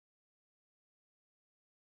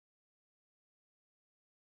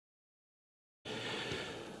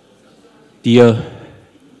Dear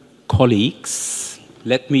colleagues,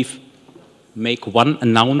 let me make one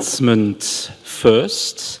announcement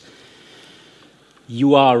first.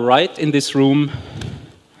 You are right in this room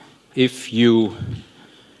if you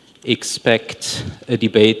expect a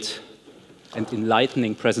debate and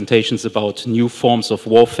enlightening presentations about new forms of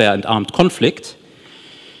warfare and armed conflict.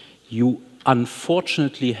 You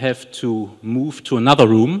unfortunately have to move to another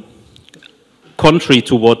room, contrary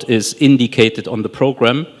to what is indicated on the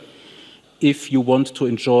program, if you want to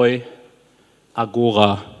enjoy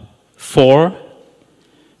Agora 4,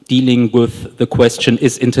 dealing with the question,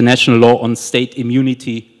 is international law on state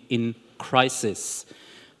immunity in crisis?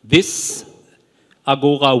 This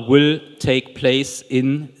Agora will take place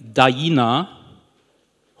in Diana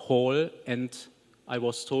Hall, and I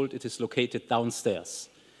was told it is located downstairs.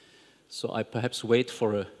 So I perhaps wait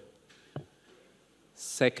for a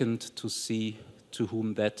second to see to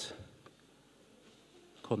whom that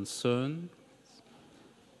concerns,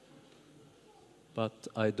 but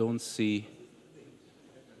I don't see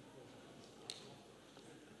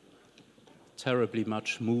terribly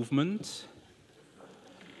much movement.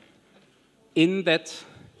 In that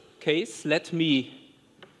case, let me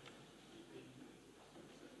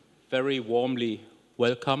very warmly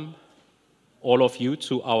welcome all of you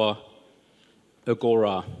to our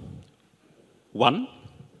Agora 1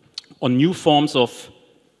 on new forms of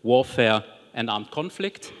warfare and armed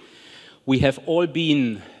conflict. We have all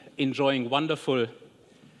been enjoying wonderful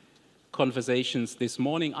conversations this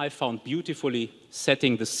morning. I found beautifully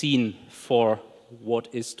setting the scene for what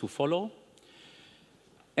is to follow.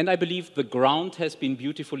 And I believe the ground has been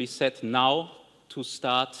beautifully set now to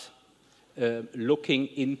start looking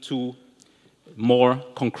into more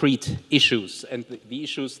concrete issues. And the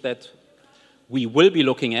issues that we will be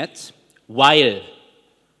looking at, while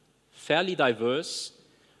fairly diverse,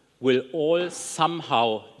 will all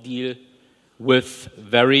somehow deal with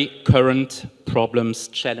very current problems,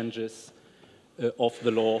 challenges of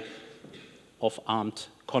the law of armed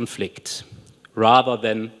conflict, rather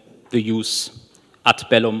than the use ad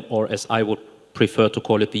bellum, or as I would prefer to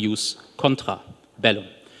call it, the use contra bellum.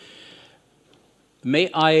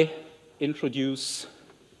 May I introduce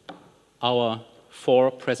our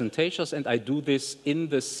 4 presentators, and I do this in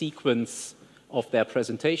the sequence of their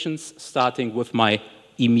presentations, starting with my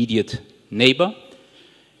immediate neighbor,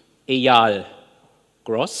 Aeyal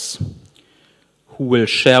Gross, who will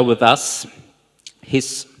share with us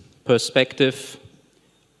his perspective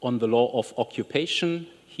on the law of occupation.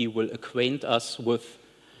 He will acquaint us with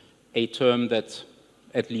a term that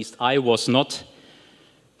at least I was not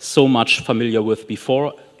so much familiar with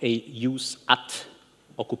before, a jus ad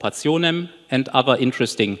occupationem, and other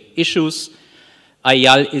interesting issues.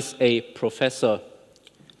 Aeyal is a professor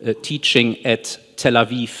teaching at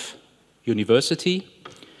Tel-Aviv University,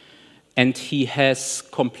 and he has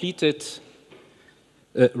completed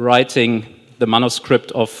writing the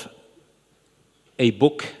manuscript of a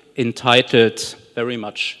book entitled, very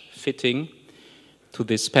much fitting to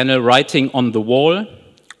this panel, Writing on the Wall,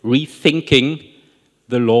 Rethinking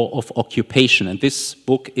the Law of Occupation. And this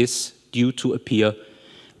book is due to appear,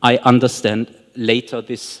 I understand, later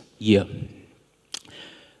this year.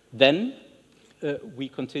 Then we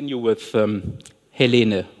continue with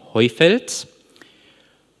Helene Højfeldt,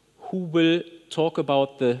 who will talk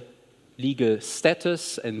about the legal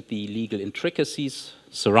status and the legal intricacies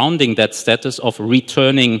surrounding that status of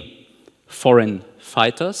returning foreign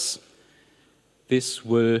fighters. This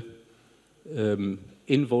will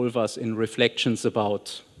involve us in reflections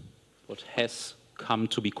about what has come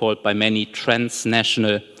to be called by many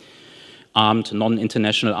transnational armed,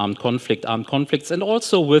 non-international armed conflicts, and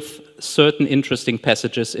also with certain interesting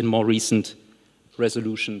passages in more recent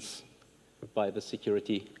resolutions by the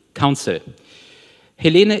Security Council.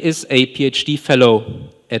 Helene is a PhD fellow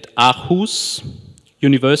at Aarhus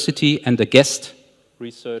University and a guest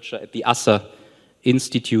researcher at the Asaf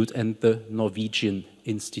Institute and the Norwegian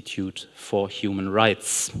Institute for Human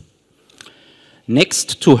Rights.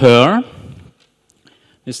 Next to her,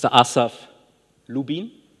 Mr. Asaf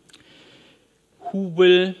Lubin, who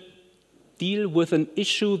will deal with an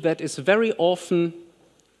issue that is very often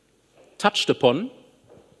touched upon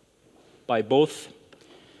by both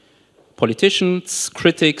politicians,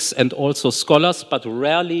 critics, and also scholars, but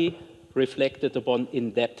rarely reflected upon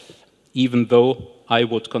in depth, even though I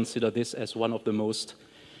would consider this as one of the most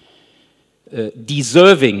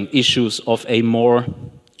deserving issues of a more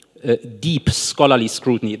deep scholarly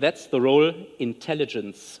scrutiny. That's the role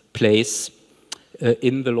intelligence plays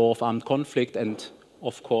in the law of armed conflict and,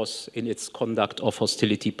 of course, in its conduct of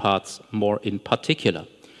hostility parts more in particular.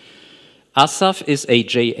 Asaf is a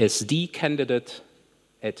JSD candidate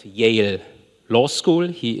at Yale Law School.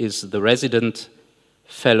 He is the resident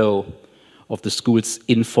fellow of the school's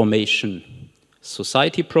Information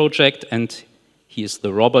Society project, and he is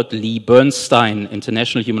the Robert Lee Bernstein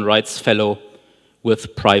International Human Rights Fellow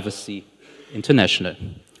with Privacy International.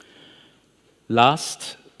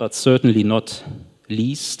 Last, but certainly not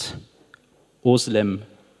least, Ozlem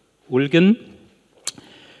Ulgen,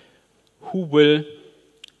 who will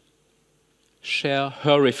share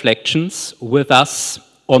her reflections with us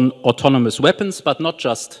on autonomous weapons, but not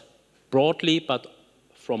just broadly, but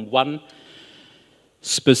from one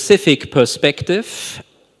specific perspective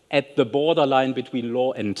at the borderline between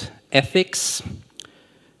law and ethics,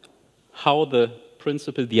 how the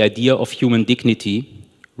principle, the idea of human dignity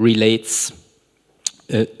relates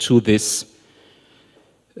to this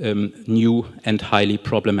new and highly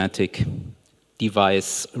problematic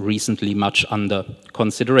device recently much under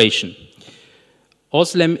consideration.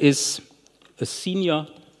 Ozlem is a senior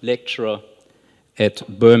lecturer at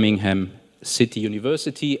Birmingham City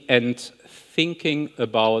University, and thinking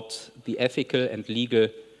about the ethical and legal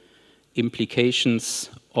implications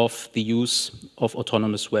of the use of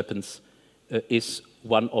autonomous weapons is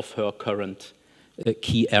one of her current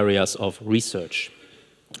key areas of research.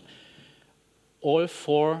 All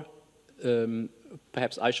four,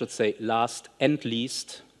 perhaps I should say last and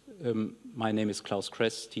least, my name is Klaus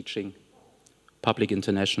Kress, teaching public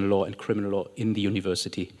international law and criminal law in the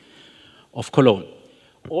University of Cologne.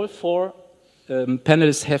 All four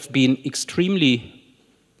panelists have been extremely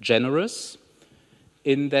generous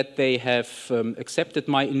in that they have accepted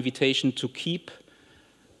my invitation to keep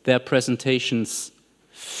their presentations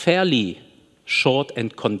fairly short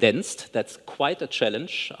and condensed. That's quite a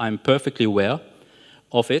challenge. I'm perfectly aware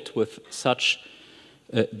of it with such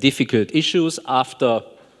difficult issues. After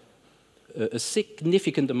a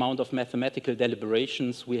significant amount of mathematical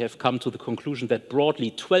deliberations, we have come to the conclusion that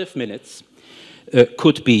broadly 12 minutes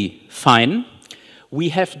could be fine. We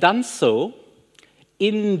have done so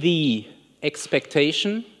in the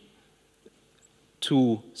expectation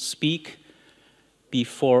to speak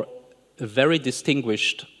before a very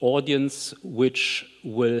distinguished audience, which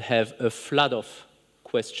will have a flood of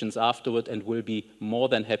questions afterward and will be more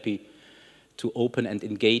than happy to open and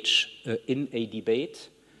engage in a debate.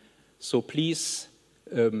 So please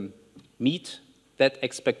meet that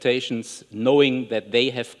expectations, knowing that they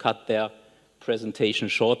have cut their presentation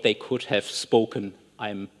short. They could have spoken.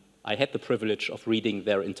 I had the privilege of reading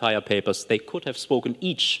their entire papers. They could have spoken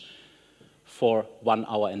each for 1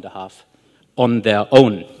 hour and a half on their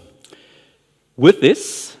own. With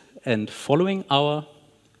this, and following our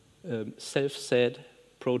self-said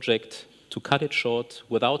project to cut it short,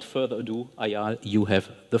 without further ado, Aeyal, you have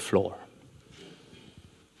the floor.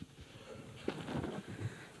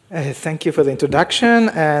 Thank you for the introduction,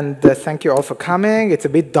 and thank you all for coming. It's a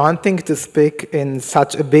bit daunting to speak in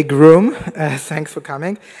such a big room. Thanks for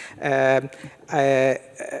coming.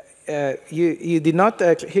 You did not,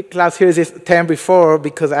 Klaus, hear this term before,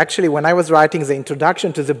 because actually when I was writing the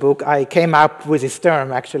introduction to the book, I came up with this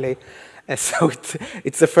term, actually. So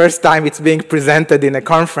it's the first time it's being presented in a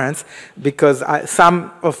conference, because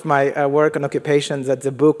some of my work on occupations that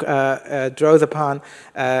the book draws upon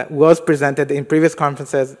was presented in previous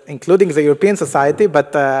conferences, including the European Society,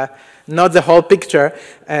 but not the whole picture.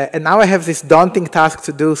 And now I have this daunting task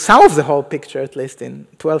to do some of the whole picture, at least in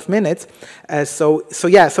 12 minutes. So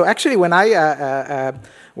actually when I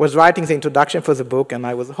was writing the introduction for the book, and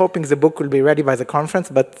I was hoping the book will be ready by the conference,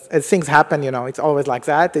 but as things happen, it's always like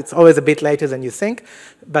that. It's always a bit later than you think,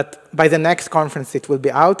 but by the next conference it will be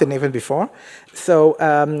out, and even before. So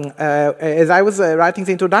as I was writing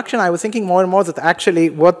the introduction, I was thinking more and more that actually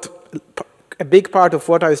a big part of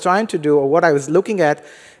what I was trying to do, or what I was looking at,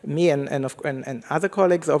 me and other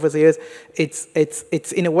colleagues over the years,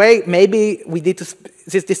 it's in a way, maybe we did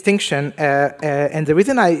this distinction, and the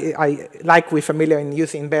reason I like we're familiar in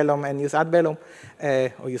use in bellum and use ad bellum,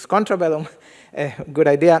 or use contra bellum, good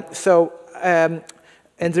idea. So, and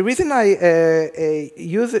the reason I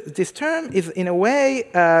use this term is in a way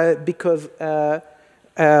because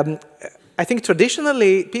I think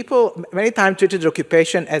traditionally people many times treated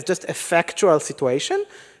occupation as just a factual situation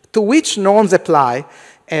to which norms apply.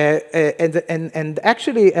 And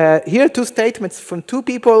actually, here are two statements from two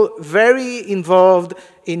people very involved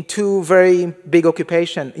in two very big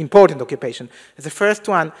important occupation. The first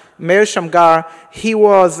one, Meir Shamgar, he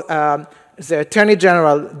was the Attorney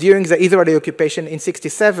General during the Israeli occupation in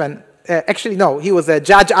 '67. Actually, no, he was a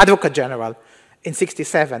Judge Advocate General in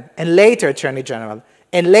 '67, and later Attorney General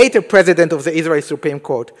and later president of the Israeli Supreme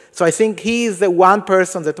Court. So I think he is the one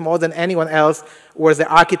person that more than anyone else was the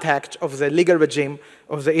architect of the legal regime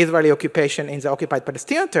of the Israeli occupation in the occupied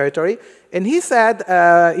Palestinian territory. And he said,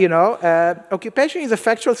 occupation is a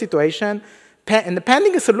factual situation, and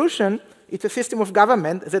pending a solution, it's a system of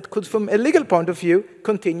government that could, from a legal point of view,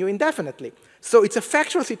 continue indefinitely. So it's a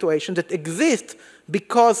factual situation that exists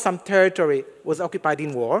because some territory was occupied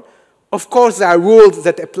in war. Of course, there are rules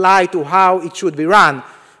that apply to how it should be run,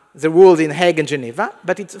 the rules in Hague and Geneva,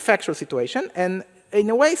 but it's a factual situation. And in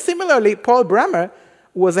a way, similarly, Paul Bremer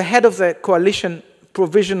was the head of the coalition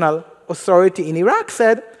provisional authority in Iraq,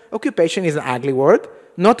 said, occupation is an ugly word,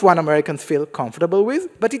 not one Americans feel comfortable with,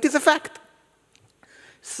 but it is a fact.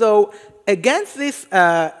 So against this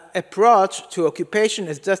approach to occupation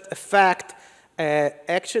as just a fact,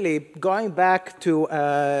 actually going back to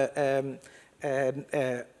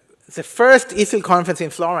the first ESIL conference in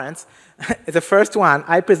Florence, the first one,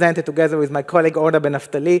 I presented together with my colleague Orda Ben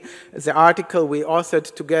Naftali, the article we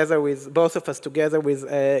authored together with, both of us together with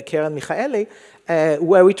Karen Michaeli,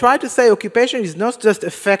 where we try to say occupation is not just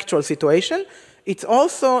a factual situation, it's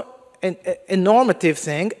also a normative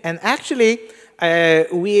thing, and actually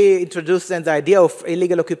we introduced then the idea of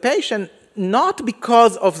illegal occupation not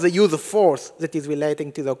because of the use of force that is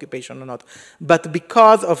relating to the occupation or not, but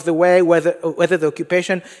because of the way whether the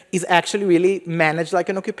occupation is actually really managed like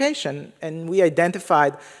an occupation. And we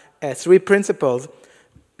identified 3 principles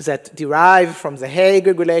that derive from the Hague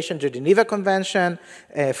Regulation, the Geneva Convention,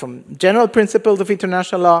 from general principles of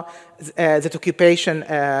international law, that occupation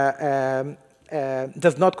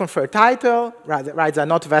does not confer title, rights are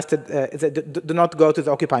not vested, they do not go to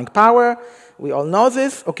the occupying power. We all know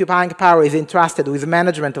this. Occupying power is entrusted with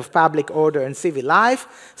management of public order and civil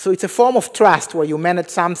life. So it's a form of trust where you manage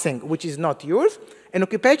something which is not yours. And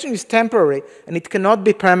occupation is temporary, and it cannot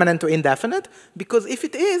be permanent or indefinite, because if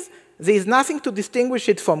it is, there is nothing to distinguish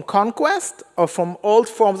it from conquest or from old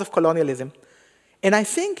forms of colonialism. And I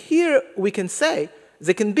think here we can say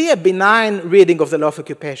there can be a benign reading of the law of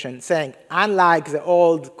occupation, saying, unlike the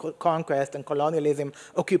old conquest and colonialism,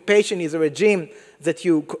 occupation is a regime that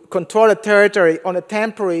you control a territory on a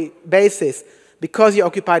temporary basis because you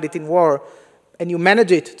occupied it in war, and you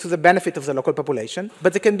manage it to the benefit of the local population.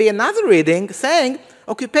 But there can be another reading saying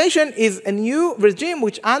occupation is a new regime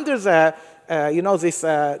which, under the this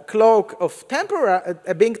cloak of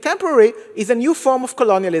being temporary, is a new form of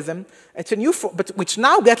colonialism. It's a new but which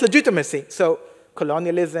now gets legitimacy. So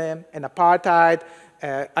colonialism and apartheid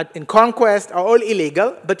and conquest are all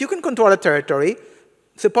illegal, but you can control a territory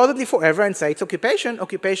supposedly forever and say it's occupation.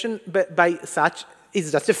 Occupation by such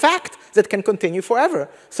is just a fact that can continue forever.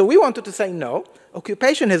 So we wanted to say no,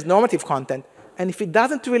 occupation has normative content, and if it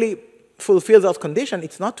doesn't really fulfill those conditions,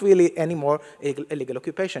 it's not really anymore illegal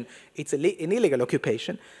occupation. It's an illegal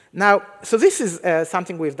occupation. Now, so this is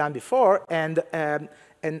something we've done before, and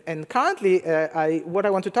currently, what I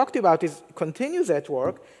want to talk to you about is continue that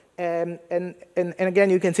work. And again,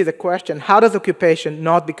 you can see the question, how does occupation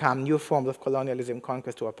not become new forms of colonialism,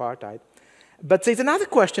 conquest, or apartheid? But there's another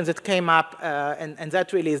question that came up, and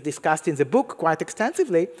that really is discussed in the book quite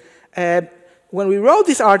extensively. When we wrote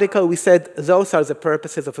this article, we said those are the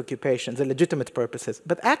purposes of occupation, the legitimate purposes.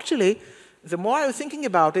 But actually, the more I was thinking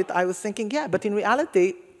about it, I was thinking, yeah, but in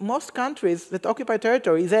reality, most countries that occupy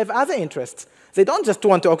territory, they have other interests. They don't just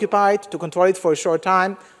want to occupy it, to control it for a short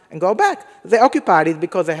time and go back. They occupy it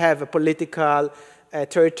because they have a political,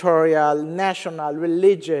 territorial, national,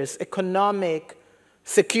 religious, economic,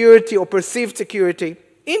 security or perceived security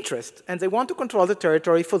interest. And they want to control the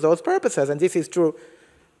territory for those purposes. And this is true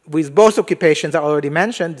with both occupations I already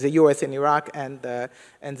mentioned, the US in Iraq and the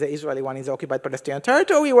Israeli one in the occupied Palestinian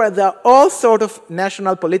territory, where there are all sort of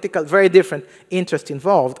national, political, very different interests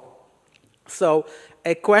involved. So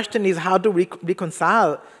a question is how to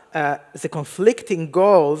reconcile the conflicting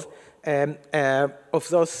goals of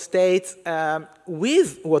those states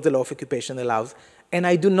with what the law of occupation allows. And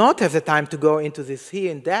I do not have the time to go into this here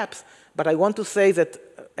in depth, but I want to say that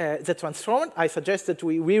I suggest that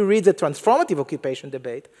we reread the transformative occupation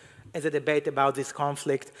debate as a debate about this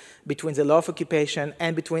conflict between the law of occupation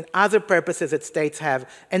and between other purposes that states have,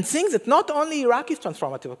 and think that not only Iraq is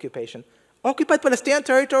transformative occupation, occupied Palestinian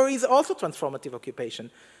territory is also transformative occupation,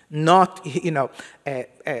 not,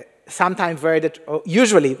 sometimes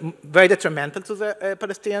usually very detrimental to the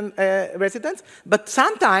Palestinian residents, but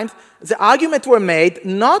sometimes the arguments were made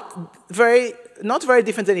not very not very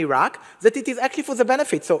different than Iraq, that it is actually for the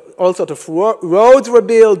benefit. So all sorts of roads were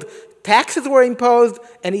built, taxes were imposed,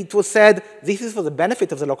 and it was said this is for the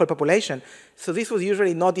benefit of the local population. So this was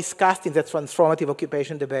usually not discussed in the transformative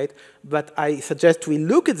occupation debate, but I suggest we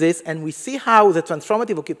look at this and we see how the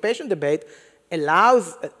transformative occupation debate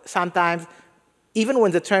allows sometimes, even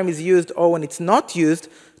when the term is used or when it's not used,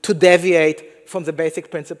 to deviate from the basic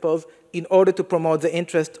principles in order to promote the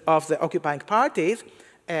interest of the occupying parties,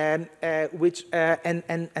 and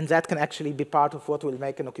that can actually be part of what will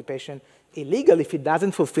make an occupation illegal if it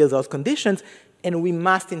doesn't fulfill those conditions. And we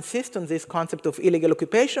must insist on this concept of illegal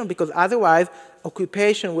occupation, because otherwise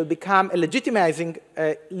occupation will become a legitimizing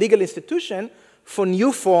legal institution for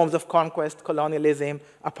new forms of conquest, colonialism,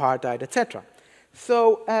 apartheid, etc.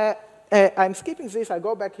 So I'm skipping this. I'll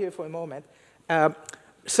go back here for a moment.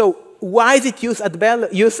 So why is it used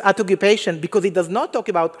at occupation? Because it does not talk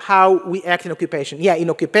about how we act in occupation. Yeah, in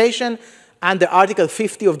occupation, under Article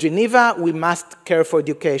 50 of Geneva, we must care for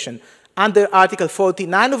education. Under Article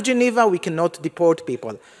 49 of Geneva, we cannot deport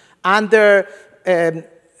people. Under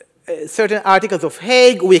certain articles of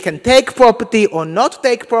Hague, we can take property or not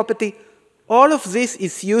take property. All of this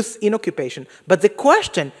is used in occupation. But the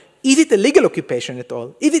question, is it a legal occupation at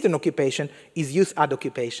all? Is it an occupation? Is use ad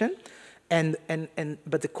occupation?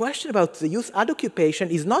 But the question about the use ad occupation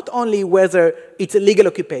is not only whether it's a legal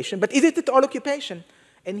occupation, but is it at all occupation?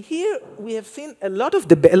 And here we have seen a lot of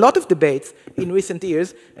debates in recent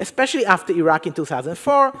years, especially after Iraq in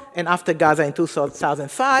 2004 and after Gaza in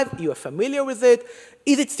 2005. You are familiar with it.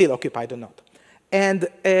 Is it still occupied or not? And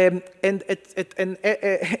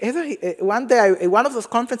one day, at one of those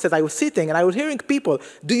conferences, I was sitting and I was hearing people,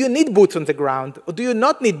 do you need boots on the ground or do you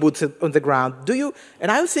not need boots on the ground? Do you?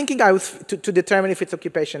 And I was thinking to determine if it's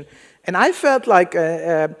occupation. And I felt like,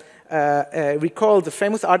 recall the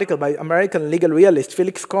famous article by American legal realist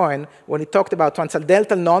Felix Cohen when he talked about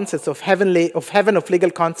transcendental nonsense of heaven of legal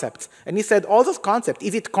concepts. And he said all those concepts,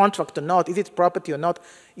 is it contract or not, is it property or not,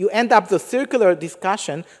 you end up the circular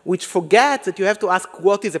discussion which forgets that you have to ask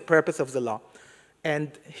what is the purpose of the law.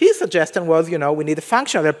 And his suggestion was, we need a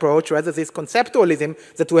functional approach rather than this conceptualism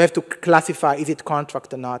that we have to classify, is it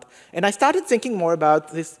contract or not. And I started thinking more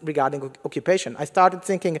about this regarding occupation. I started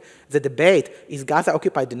thinking the debate, is Gaza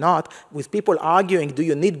occupied or not, with people arguing, do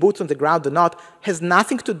you need boots on the ground or not, has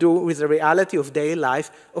nothing to do with the reality of daily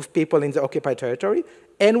life of people in the occupied territory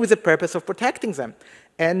and with the purpose of protecting them.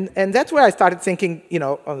 And that's where I started thinking,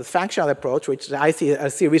 on the functional approach, which the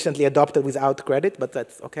IC recently adopted without credit, but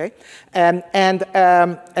that's okay. And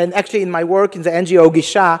actually, in my work in the NGO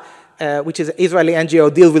Gisha, which is an Israeli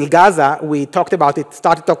NGO deal with Gaza, we talked about it,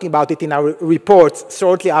 started talking about it in our reports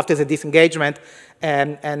shortly after the disengagement.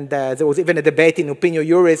 And there was even a debate in Opinio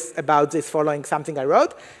Juris about this following something I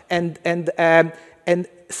wrote. And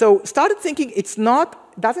so started thinking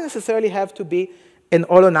doesn't necessarily have to be an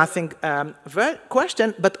all-or-nothing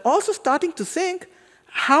question, but also starting to think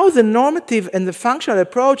how the normative and the functional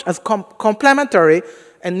approach as complementary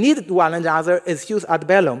and needed one another as use ad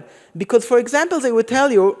bellum. Because, for example, they would tell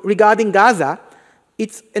you regarding Gaza,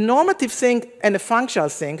 it's a normative thing and a functional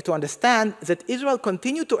thing to understand that Israel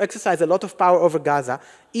continued to exercise a lot of power over Gaza,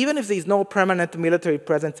 even if there is no permanent military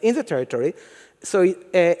presence in the territory. So,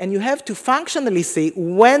 and you have to functionally see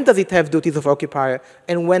when does it have duties of occupier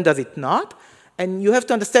and when does it not. And you have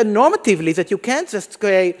to understand normatively that you can't just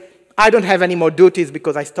say, I don't have any more duties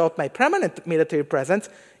because I stopped my permanent military presence,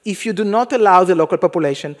 if you do not allow the local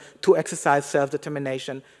population to exercise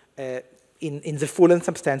self-determination in the full and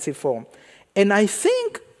substantive form. And I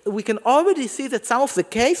think we can already see that some of the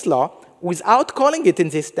case law, without calling it in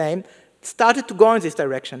this name, started to go in this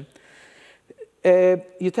direction.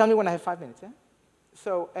 You tell me when I have 5 minutes, yeah?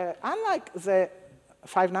 So unlike the...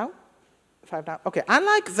 5 now? 5 now? Okay,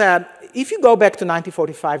 unlike that, if you go back to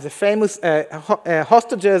 1945, the famous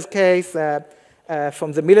hostages case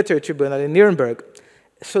from the military tribunal in Nuremberg,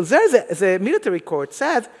 so there the military court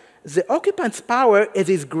says the occupant's power is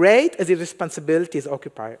as great as his responsibility as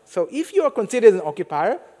occupier. So if you are considered an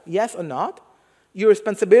occupier, yes or not, your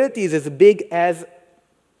responsibility is as big as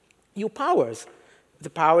your powers,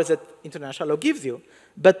 the powers that international law gives you.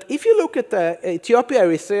 But if you look at the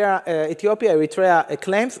Ethiopia-Eritrea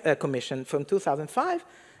Claims Commission from 2005,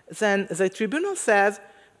 then the tribunal says,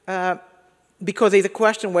 because there's a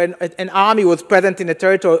question when an army was present in a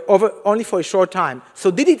territory only for a short time,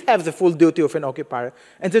 so did it have the full duty of an occupier?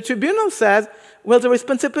 And the tribunal says, well, the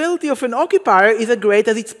responsibility of an occupier is as great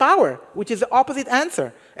as its power, which is the opposite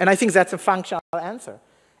answer. And I think that's a functional answer.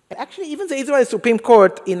 And actually, even the Israeli Supreme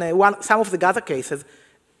Court, in some of the Gaza cases,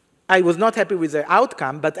 I was not happy with the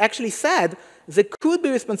outcome, but actually said there could be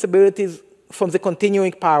responsibilities from the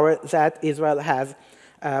continuing power that Israel has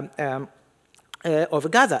over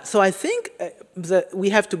Gaza. So I think we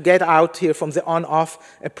have to get out here from the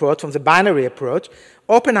on-off approach, from the binary approach.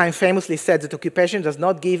 Oppenheim famously said that occupation does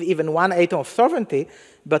not give even one atom of sovereignty,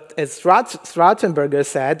 but as Ratzenberger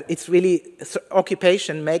said, it's really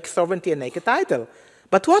occupation makes sovereignty a naked title.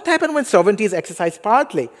 But what happens when sovereignty is exercised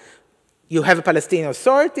partly? You have a Palestinian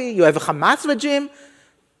authority, you have a Hamas regime,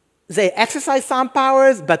 they exercise some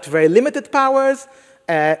powers, but very limited powers.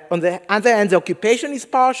 On the other hand, the occupation is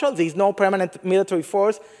partial. There is no permanent military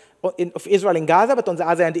force of Israel in Gaza, but on the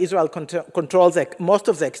other hand, Israel controls most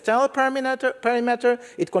of the external perimeter.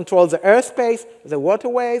 It controls the airspace, the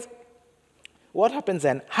waterways. What happens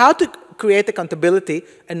then? How to create accountability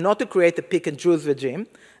and not to create a pick and choose regime?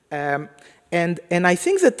 And I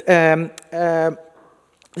think that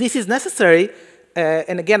this is necessary.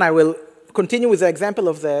 And again, I will continue with the example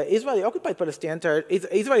of the Israeli occupied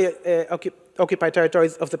occupied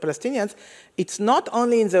territories of the Palestinians. It's not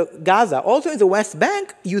only in the Gaza, also in the West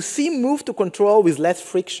Bank, you see move to control with less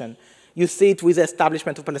friction. You see it with the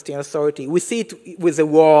establishment of Palestinian Authority. We see it with the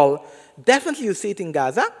wall. Definitely you see it in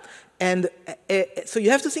Gaza. And so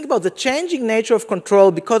you have to think about the changing nature of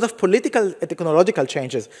control because of political and technological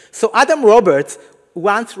changes. So Adam Roberts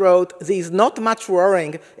once wrote, there is not much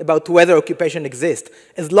worrying about whether occupation exists.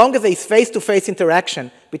 As long as there is face-to-face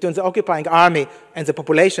interaction between the occupying army and the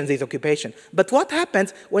population, there is occupation. But what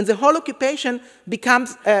happens when the whole occupation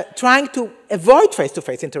becomes trying to avoid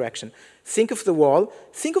face-to-face interaction? Think of the wall.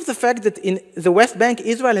 Think of the fact that in the West Bank,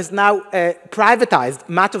 Israel has now privatized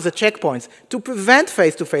much of the checkpoints to prevent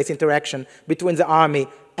face-to-face interaction between the army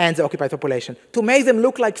and the occupied population, to make them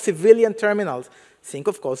look like civilian terminals. Think,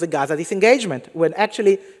 of course, the Gaza disengagement, when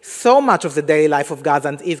actually so much of the daily life of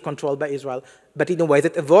Gazans is controlled by Israel, but in a way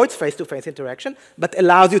that avoids face-to-face interaction, but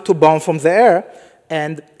allows you to bomb from the air,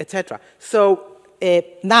 and etc. So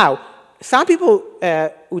now, some people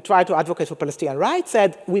who try to advocate for Palestinian rights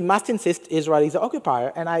said, we must insist Israel is the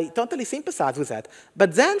occupier, and I totally sympathize with that.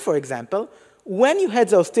 But then, for example, when you had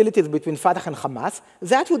the hostilities between Fatah and Hamas,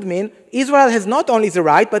 that would mean Israel has not only the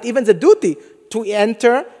right, but even the duty to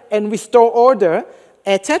enter and restore order,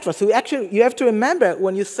 etc. So you have to remember,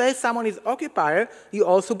 when you say someone is occupier, you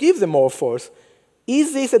also give them more force.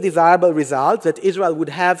 Is this a desirable result, that Israel would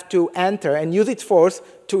have to enter and use its force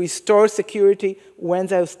to restore security when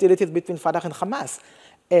there are hostilities between Fatah and Hamas?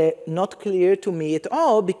 Not clear to me at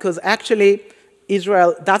all, because actually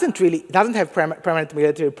Israel doesn't have permanent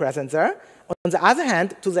military presence there. On the other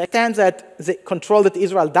hand, to the extent that the control that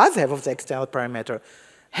Israel does have of the external perimeter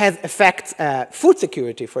affects food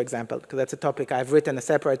security, for example, because that's a topic I've written a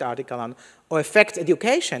separate article on, or affects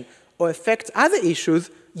education, or affects other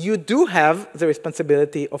issues, you do have the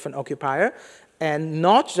responsibility of an occupier, and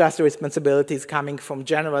not just the responsibilities coming from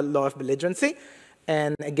general law of belligerency.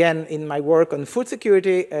 And again, in my work on food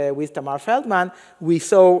security with Tamar Feldman, we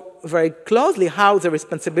saw very closely how the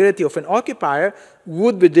responsibility of an occupier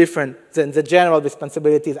would be different than the general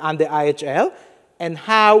responsibilities under IHL, and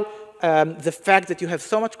how the fact that you have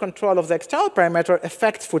so much control of the external perimeter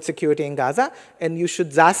affects food security in Gaza, and you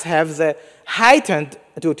should thus have the heightened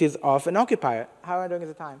duties of an occupier. How am I doing at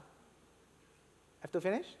the time? I have to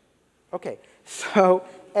finish? Okay. So,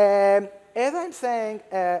 as I'm saying,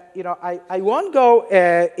 I won't go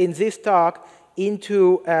in this talk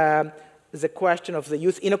into the question of the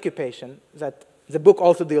youth in occupation that the book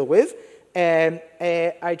also deals with.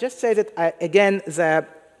 I just say that, again,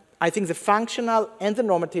 I think the functional and the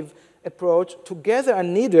normative approach together are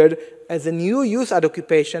needed as a new use at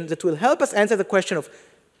occupation that will help us answer the question of,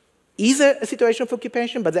 is there a situation of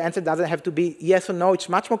occupation? But the answer doesn't have to be yes or no. It's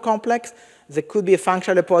much more complex. There could be a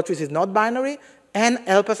functional approach which is not binary, and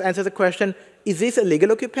help us answer the question, is this a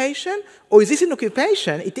legal occupation? Or is this an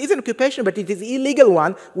occupation? It is an occupation, but it is an illegal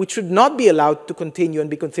one, which should not be allowed to continue and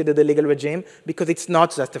be considered a legal regime, because it's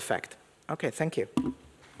not just a fact. Okay, thank you.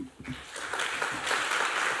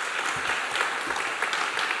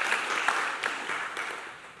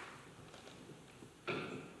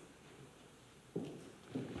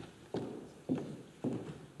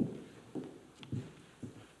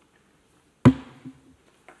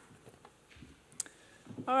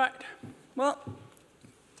 All right. Well,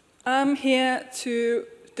 I'm here to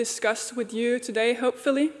discuss with you today,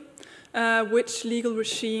 hopefully, which legal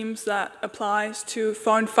regimes that applies to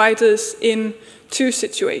foreign fighters in two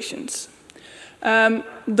situations.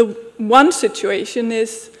 The one situation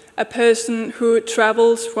is a person who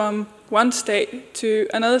travels from one state to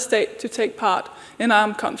another state to take part in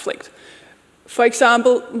armed conflict. For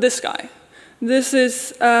example, this guy. This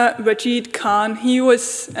is Rajid Khan. He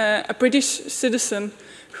was a British citizen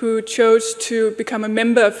who chose to become a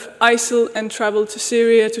member of ESIL and travel to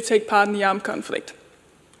Syria to take part in the armed conflict.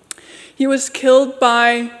 He was killed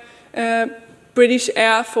by British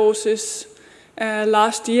Air Forces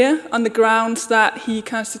last year on the grounds that he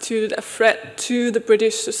constituted a threat to the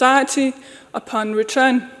British society upon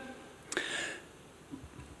return.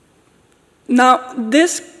 Now,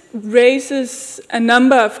 this raises a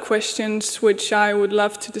number of questions which I would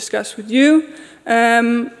love to discuss with you.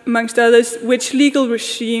 Amongst others, which legal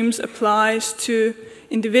regimes applies to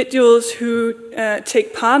individuals who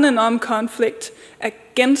take part in an armed conflict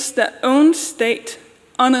against their own state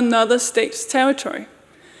on another state's territory?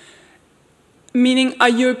 Meaning, are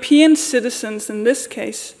European citizens, in this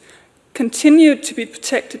case, continued to be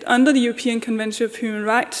protected under the European Convention of Human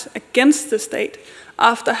Rights against the state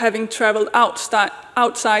after having traveled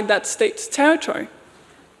outside that state's territory?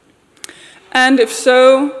 And if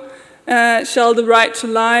so, shall the right to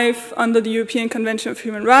life under the European Convention of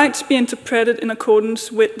Human Rights be interpreted in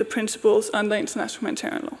accordance with the principles under international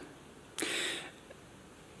humanitarian law?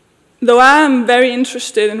 Though I am very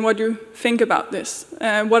interested in what you think about this,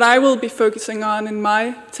 what I will be focusing on in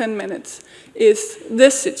my 10 minutes is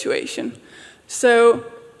this situation. So,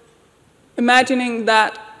 imagining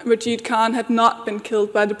that Rajid Khan had not been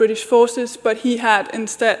killed by the British forces, but he had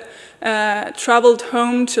instead traveled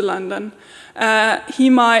home to London, he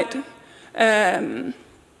might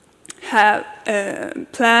have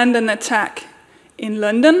planned an attack in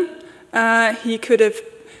London. He could have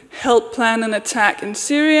helped plan an attack in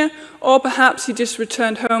Syria, or perhaps he just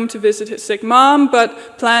returned home to visit his sick mom,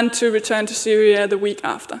 but planned to return to Syria the week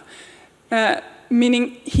after.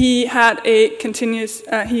 Meaning he had he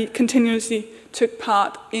continuously took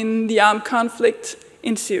part in the armed conflict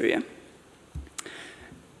in Syria.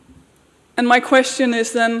 And my question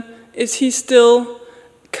is then, is he still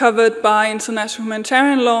covered by international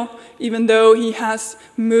humanitarian law, even though he has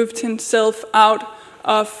moved himself out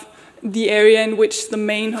of the area in which the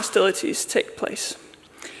main hostilities take place?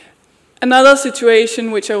 Another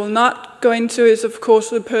situation, which I will not go into, is of course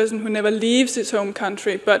the person who never leaves his home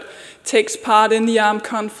country but takes part in the armed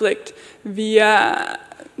conflict via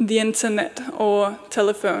the internet or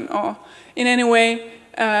telephone, or in any way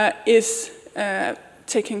is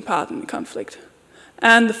taking part in the conflict.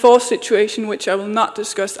 And the fourth situation, which I will not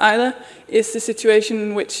discuss either, is the situation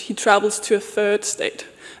in which he travels to a third state.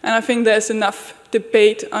 And I think there's enough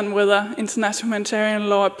debate on whether international humanitarian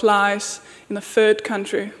law applies in a third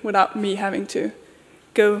country without me having to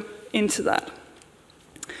go into that.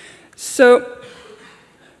 So,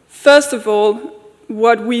 first of all,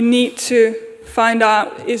 what we need to find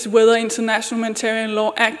out is whether international humanitarian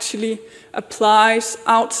law actually applies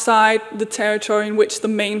outside the territory in which the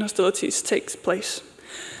main hostilities takes place.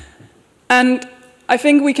 And I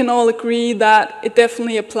think we can all agree that it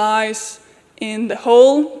definitely applies in the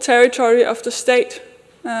whole territory of the state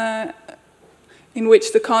in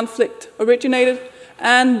which the conflict originated,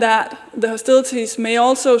 and that the hostilities may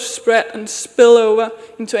also spread and spill over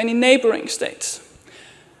into any neighboring states.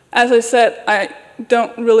 As I said, I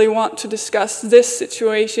don't really want to discuss this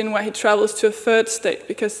situation where he travels to a third state,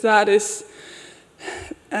 because that is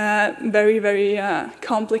very, very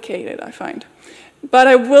complicated, I find. But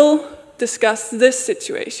I will discuss this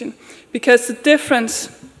situation, because the difference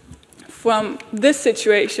from this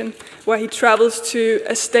situation, where he travels to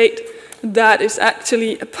a state that is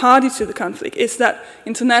actually a party to the conflict, is that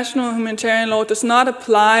international humanitarian law does not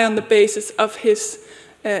apply on the basis of his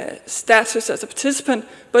status as a participant,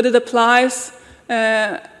 but it applies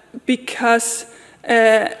because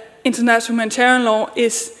international humanitarian law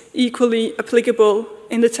is equally applicable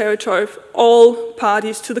in the territory of all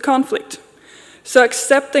parties to the conflict. So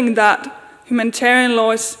accepting that humanitarian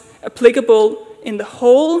law is applicable in the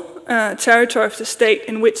whole territory of the state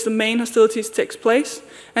in which the main hostilities takes place,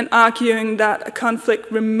 and arguing that a conflict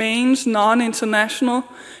remains non-international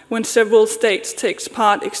when several states take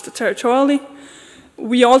part extraterritorially,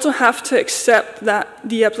 we also have to accept that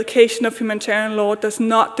the application of humanitarian law does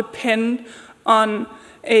not depend on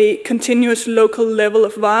a continuous local level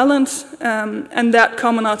of violence, and that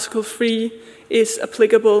Common Article 3 is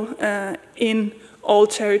applicable in all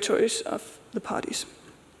territories of the parties.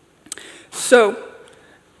 So,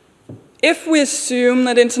 if we assume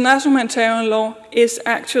that international humanitarian law is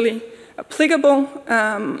actually applicable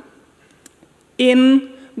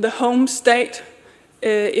in the home state,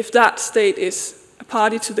 if that state is a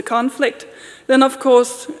party to the conflict, then of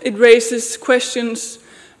course it raises questions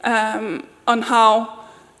on how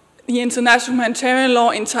the international humanitarian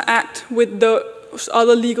law interact with those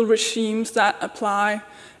other legal regimes that apply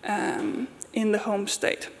in the home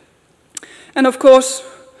state. And of course,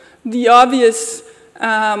 the obvious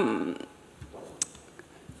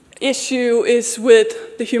issue is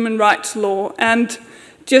with the human rights law. And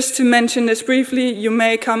just to mention this briefly, you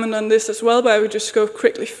may comment on this as well, but I will just go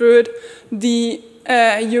quickly through it. The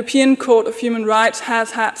European Court of Human Rights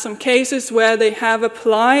has had some cases where they have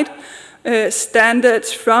applied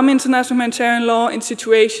standards from international humanitarian law in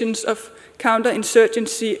situations of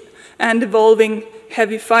counterinsurgency and involving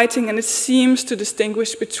heavy fighting, and it seems to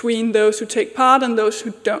distinguish between those who take part and those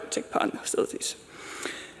who don't take part in hostilities.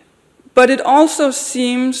 But it also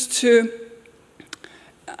seems to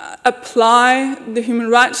apply the human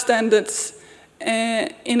rights standards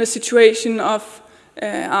in a situation of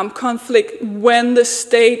armed conflict when the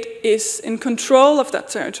state is in control of that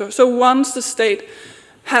territory. So once the state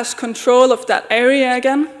has control of that area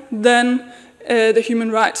again, then the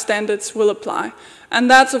human rights standards will apply. And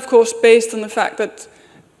that's, of course, based on the fact that,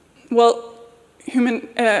 well,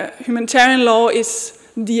 humanitarian law is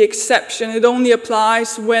the exception. It only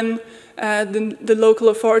applies when the local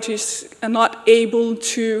authorities are not able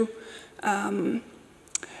to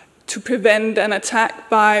prevent an attack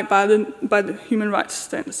by the human rights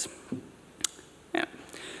standards. Yeah.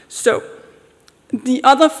 So the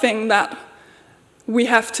other thing that we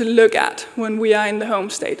have to look at when we are in the home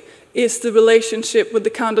state is the relationship with the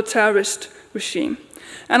counter-terrorist regime.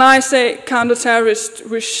 And I say counter-terrorist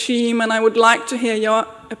regime, and I would like to hear your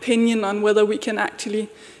opinion on whether we can actually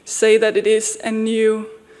say that it is a new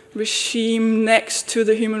regime next to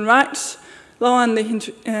the human rights law and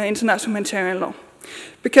the international humanitarian law.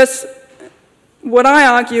 Because what I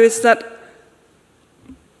argue is that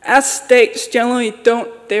as states generally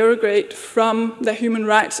don't derogate from their human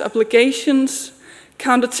rights obligations,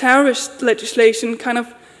 counter-terrorist legislation kind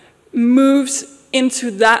of moves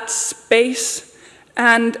into that space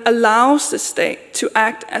and allows the state to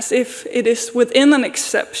act as if it is within an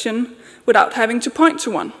exception without having to point to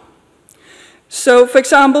one. So, for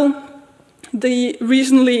example, the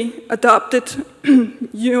recently adopted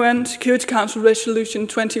UN Security Council Resolution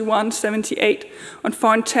 2178 on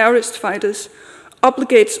foreign terrorist fighters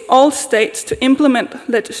obligates all states to implement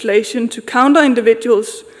legislation to counter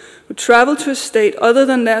individuals who travel to a state other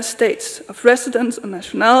than their states of residence or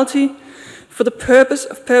nationality for the purpose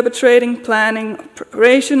of perpetrating, planning, or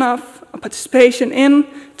preparation of, or participation in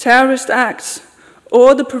terrorist acts,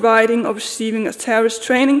 or the providing or receiving of terrorist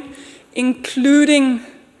training, including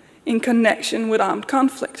in connection with armed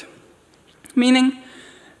conflict. Meaning,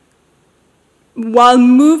 while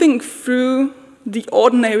moving through the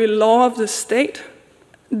ordinary law of the state,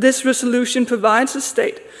 this resolution provides the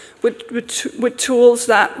state with tools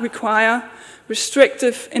that require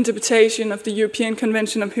restrictive interpretation of the European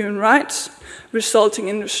Convention of Human Rights, resulting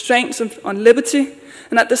in restraints on liberty,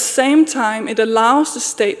 and at the same time it allows the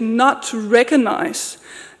state not to recognize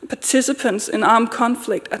participants in armed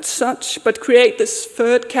conflict as such, but create this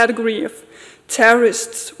third category of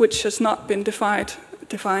terrorists, which has not been defined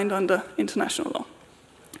under international law.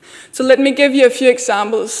 So let me give you a few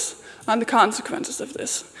examples on the consequences of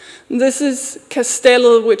this. This is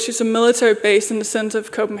Kastellet, which is a military base in the center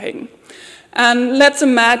of Copenhagen. And let's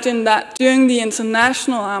imagine that during the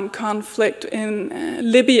international armed conflict in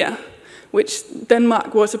Libya, which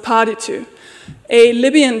Denmark was a party to, a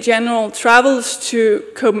Libyan general travels to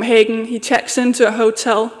Copenhagen, he checks into a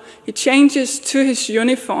hotel, he changes to his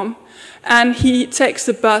uniform, and he takes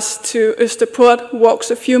the bus to Østerport,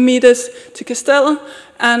 walks a few meters to Kastellet,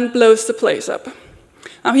 and blows the place up.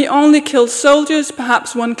 Now, he only kills soldiers,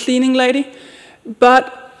 perhaps one cleaning lady,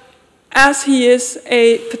 but as he is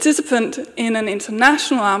a participant in an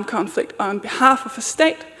international armed conflict on behalf of a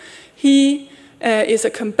state, he is a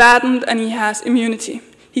combatant and he has immunity.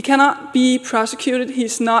 He cannot be prosecuted,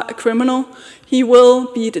 he's not a criminal. He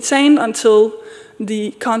will be detained until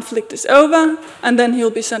the conflict is over, and then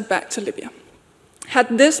he'll be sent back to Libya.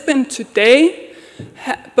 Had this been today,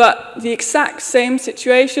 but the exact same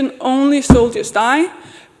situation, only soldiers die,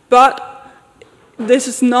 but this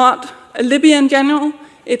is not a Libyan general,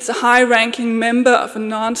 it's a high-ranking member of a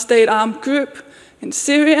non-state armed group in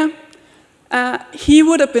Syria, he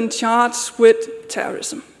would have been charged with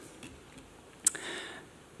terrorism.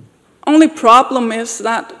 Only problem is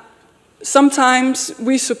that sometimes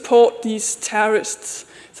we support these terrorists.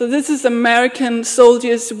 So this is American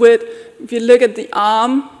soldiers with, if you look at the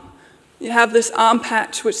arm, you have this arm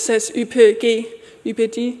patch which says UPG,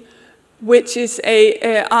 which is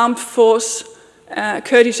a armed force,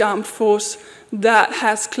 Kurdish armed force that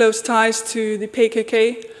has close ties to the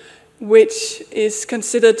PKK, which is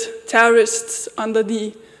considered terrorists under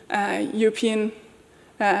the European,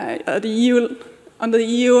 the EU, under the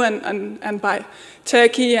EU and by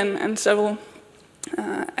Turkey and several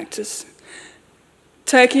actors.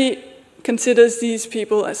 Turkey considers these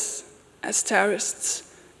people as terrorists.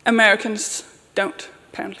 Americans don't,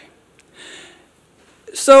 apparently.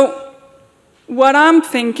 So what I'm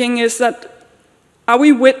thinking is that, are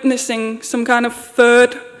we witnessing some kind of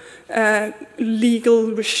third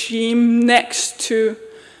legal regime next to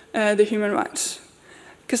the human rights?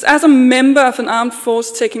 Because as a member of an armed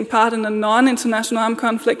force taking part in a non-international armed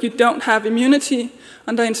conflict, you don't have immunity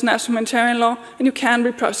under international humanitarian law, and you can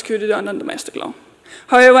be prosecuted under domestic law.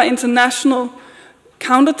 However, international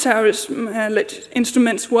counterterrorism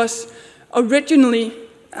instruments was originally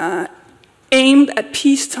aimed at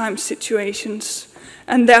peacetime situations,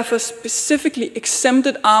 and therefore specifically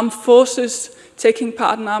exempted armed forces taking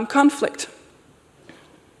part in armed conflict.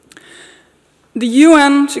 The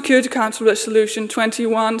UN Security Council Resolution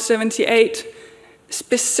 2178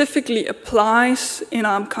 specifically applies in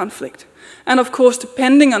armed conflict. And of course,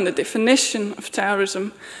 depending on the definition of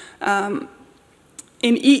terrorism, in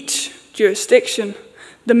each jurisdiction,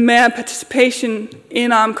 the mere participation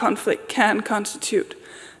in armed conflict can constitute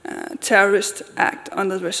a terrorist act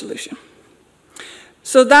under the resolution.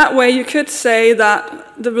 So that way you could say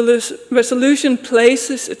that the resolution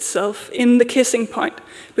places itself in the kissing point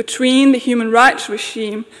between the human rights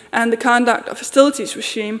regime and the conduct of hostilities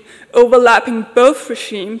regime, overlapping both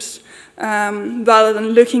regimes, rather than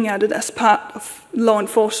looking at it as part of law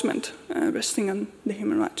enforcement resting on the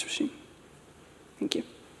human rights regime. Thank you.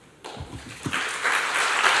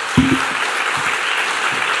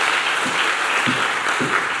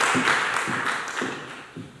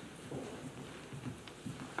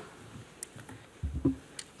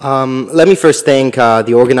 Let me first thank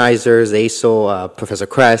the organizers, ESIL, Professor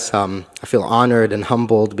Kress. I feel honored and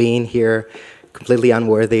humbled being here, completely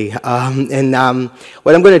unworthy. What I'm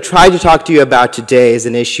going to try to talk to you about today is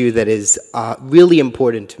an issue that is really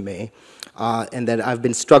important to me and that I've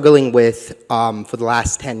been struggling with for the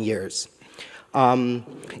last 10 years.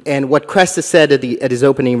 And what Kress has said at his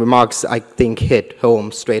opening remarks, I think, hit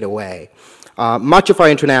home straight away. Much of our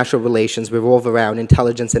international relations revolve around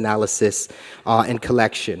intelligence analysis and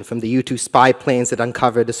collection, from the U-2 spy planes that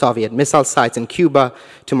uncovered the Soviet missile sites in Cuba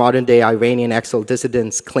to modern-day Iranian exil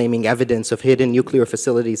dissidents claiming evidence of hidden nuclear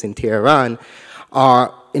facilities in Tehran.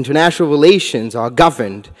 Our international relations are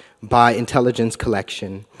governed by intelligence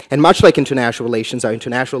collection. And much like international relations, our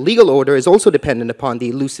international legal order is also dependent upon the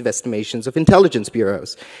elusive estimations of intelligence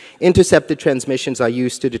bureaus. Intercepted transmissions are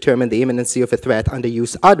used to determine the imminency of a threat under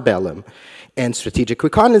use ad bellum. And strategic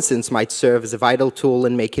reconnaissance might serve as a vital tool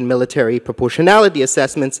in making military proportionality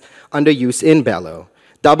assessments under use in bello.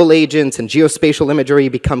 Double agents and geospatial imagery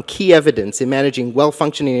become key evidence in managing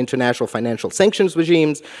well-functioning international financial sanctions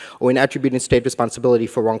regimes, or in attributing state responsibility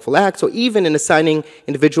for wrongful acts, or even in assigning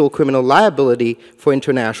individual criminal liability for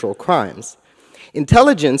international crimes.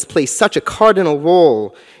 Intelligence plays such a cardinal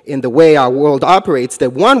role in the way our world operates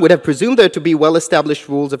that one would have presumed there to be well-established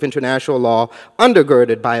rules of international law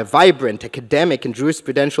undergirded by a vibrant academic and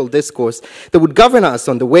jurisprudential discourse that would govern us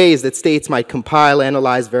on the ways that states might compile,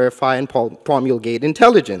 analyze, verify, and promulgate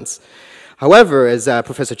intelligence. However, as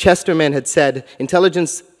Professor Chesterman had said,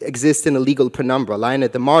 intelligence exists in a legal penumbra, lying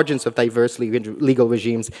at the margins of diverse legal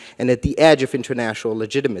regimes and at the edge of international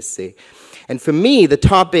legitimacy. And for me, the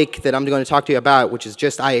topic that I'm going to talk to you about, which is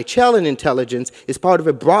just IHL and intelligence, is part of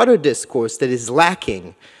a broader discourse that is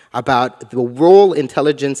lacking about the role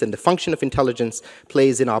intelligence and the function of intelligence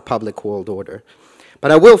plays in our public world order.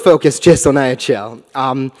 But I will focus just on IHL.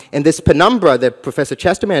 And this penumbra that Professor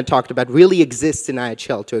Chesterman had talked about really exists in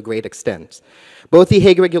IHL to a great extent. Both the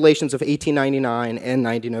Hague Regulations of 1899 and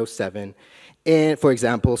 1907, and, for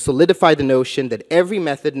example, solidify the notion that every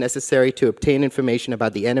method necessary to obtain information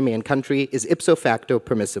about the enemy and country is ipso facto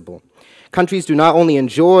permissible. Countries do not only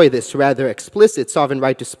enjoy this rather explicit sovereign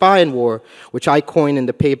right to spy in war, which I coined in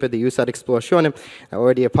the paper, the Jus ad explorationem. I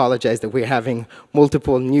already apologize that we're having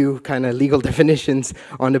multiple new kind of legal definitions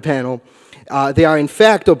on the panel. They are in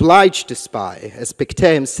fact obliged to spy, as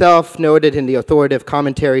Pictet himself noted in the authoritative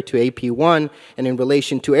commentary to AP1, and in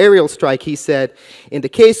relation to aerial strike, he said, in the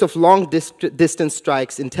case of long distance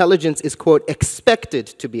strikes, intelligence is, quote, expected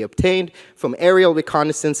to be obtained from aerial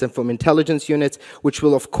reconnaissance and from intelligence units, which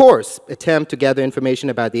will, of course, attempt to gather information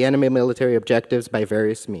about the enemy military objectives by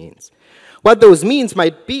various means. What those means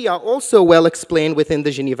might be are also well explained within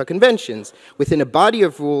the Geneva Conventions, within a body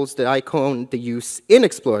of rules that I coined the use in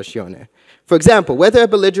explorazione. For example, whether a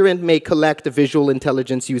belligerent may collect a visual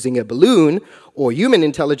intelligence using a balloon or human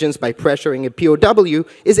intelligence by pressuring a POW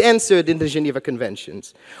is answered in the Geneva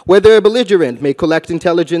Conventions. Whether a belligerent may collect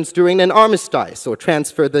intelligence during an armistice or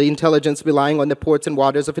transfer the intelligence relying on the ports and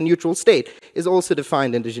waters of a neutral state is also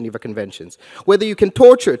defined in the Geneva Conventions. Whether you can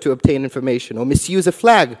torture to obtain information or misuse a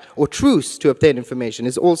flag or truce to obtain information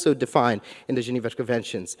is also defined in the Geneva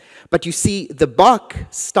Conventions. But you see, the buck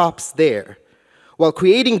stops there. While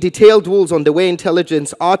creating detailed rules on the way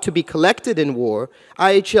intelligence ought to be collected in war,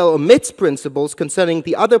 IHL omits principles concerning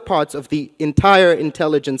the other parts of the entire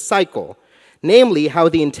intelligence cycle, namely how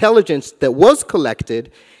the intelligence that was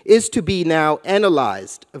collected is to be now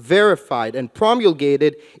analyzed, verified, and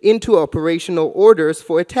promulgated into operational orders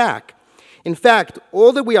for attack. In fact,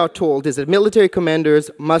 all that we are told is that military commanders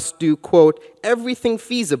must do, quote, everything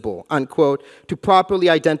feasible, unquote, to properly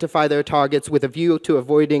identify their targets with a view to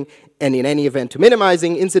avoiding, and in any event to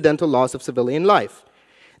minimizing, incidental loss of civilian life.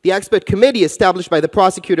 The expert committee established by the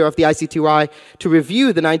prosecutor of the ICTY to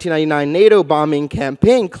review the 1999 NATO bombing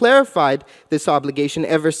campaign clarified this obligation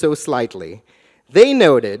ever so slightly. They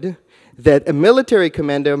noted that a military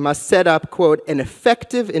commander must set up, quote, an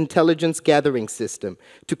effective intelligence gathering system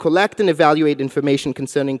to collect and evaluate information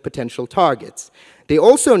concerning potential targets. They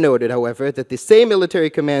also noted, however, that the same military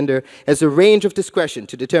commander has a range of discretion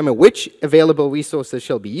to determine which available resources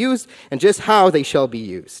shall be used and just how they shall be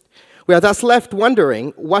used. We are thus left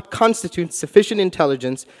wondering what constitutes sufficient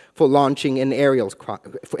intelligence for launching an aerial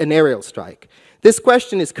strike. This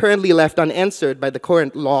question is currently left unanswered by the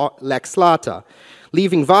current law Lex Lata,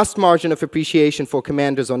 leaving vast margin of appreciation for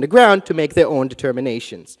commanders on the ground to make their own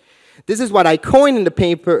determinations. This is what I coined in the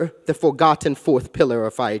paper the forgotten fourth pillar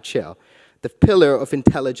of IHL, the pillar of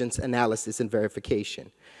intelligence analysis and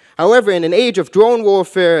verification. However, in an age of drone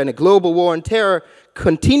warfare and a global war on terror,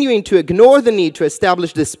 continuing to ignore the need to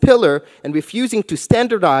establish this pillar and refusing to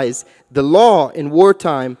standardize the law in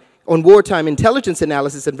wartime intelligence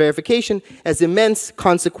analysis and verification has immense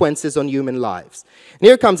consequences on human lives. And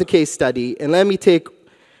here comes a case study, and let me take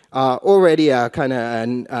already a kind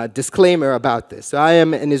of a disclaimer about this. So I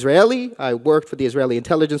am an Israeli. I worked for the Israeli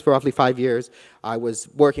intelligence for roughly 5 years. I was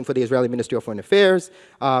working for the Israeli Ministry of Foreign Affairs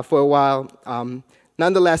for a while.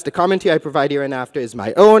 Nonetheless, the commentary I provide here and after is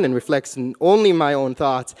my own and reflects only my own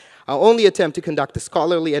thoughts. I'll only attempt to conduct a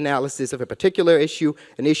scholarly analysis of a particular issue,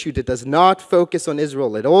 an issue that does not focus on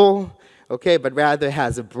Israel at all, okay, but rather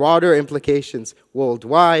has broader implications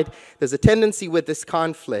worldwide. There's a tendency with this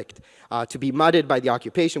conflict to be muddied by the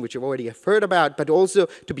occupation, which you've already heard about, but also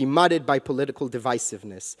to be muddied by political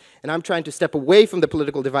divisiveness. And I'm trying to step away from the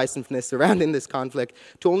political divisiveness surrounding this conflict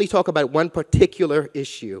to only talk about one particular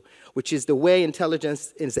issue, which is the way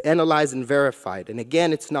intelligence is analyzed and verified. And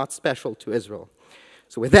again, it's not special to Israel.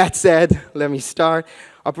 So with that said, let me start.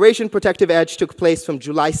 Operation Protective Edge took place from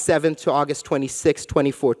July 7th to August 26,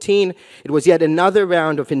 2014. It was yet another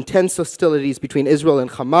round of intense hostilities between Israel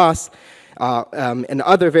and Hamas and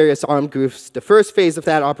other various armed groups. The first phase of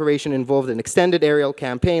that operation involved an extended aerial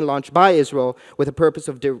campaign launched by Israel with the purpose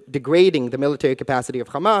of degrading the military capacity of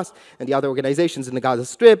Hamas and the other organizations in the Gaza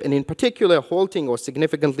Strip, and in particular halting or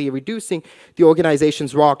significantly reducing the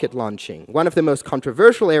organization's rocket launching. One of the most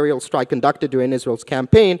controversial aerial strikes conducted during Israel's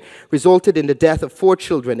campaign resulted in the death of 4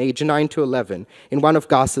 children aged 9 to 11 in one of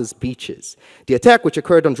Gaza's beaches. The attack, which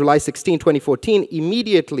occurred on July 16, 2014,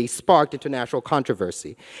 immediately sparked international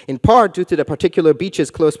controversy, in part due to the particular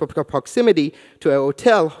beach's close proximity to a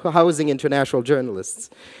hotel housing international journalists.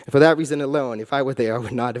 And for that reason alone, if I were there, I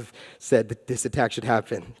would not have said that this attack should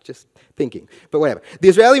happen. Just thinking, but whatever. The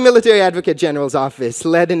Israeli Military Advocate General's office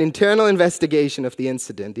led an internal investigation of the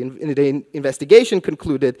incident. The investigation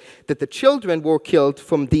concluded that the children were killed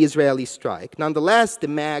from the Israeli strike. Nonetheless, the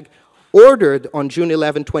MAG ordered on June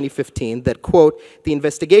 11, 2015 that, quote, the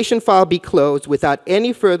investigation file be closed without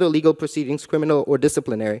any further legal proceedings, criminal or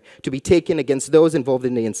disciplinary, to be taken against those involved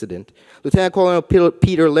in the incident. Lieutenant Colonel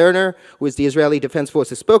Peter Lerner, who is the Israeli Defense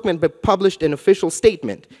Forces spokesman, published an official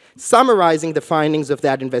statement summarizing the findings of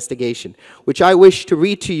that investigation, which I wish to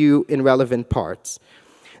read to you in relevant parts.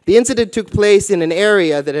 The incident took place in an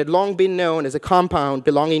area that had long been known as a compound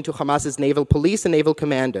belonging to Hamas's naval police and naval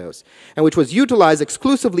commandos, and which was utilized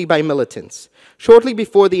exclusively by militants. Shortly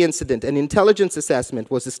before the incident, an intelligence assessment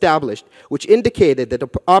was established, which indicated that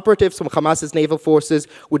operatives from Hamas's naval forces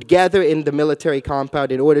would gather in the military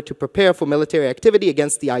compound in order to prepare for military activity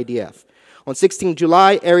against the IDF. On 16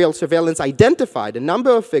 July, aerial surveillance identified a number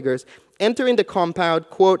of figures entering the compound,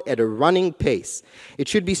 quote, at a running pace. It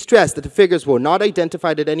should be stressed that the figures were not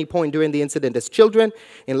identified at any point during the incident as children.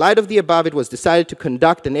 In light of the above, it was decided to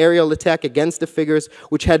conduct an aerial attack against the figures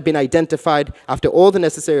which had been identified after all the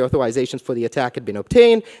necessary authorizations for the attack had been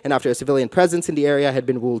obtained and after a civilian presence in the area had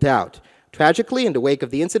been ruled out. Tragically, in the wake of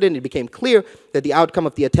the incident, it became clear that the outcome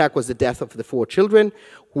of the attack was the death of the 4 children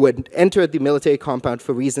who had entered the military compound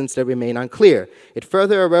for reasons that remain unclear. It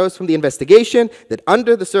further arose from the investigation that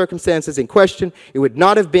under the circumstances in question, it would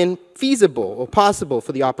not have been feasible or possible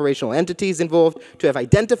for the operational entities involved to have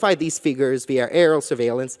identified these figures via aerial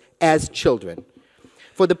surveillance as children.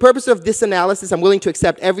 For the purpose of this analysis, I'm willing to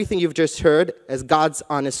accept everything you've just heard as God's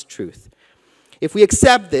honest truth. If we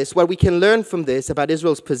accept this, what we can learn from this about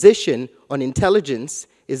Israel's position on intelligence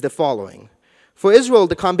is the following. For Israel,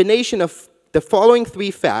 the combination of the following 3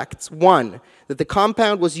 facts: 1, that the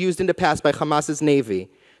compound was used in the past by Hamas's navy;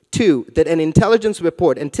 2, that an intelligence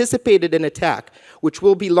report anticipated an attack which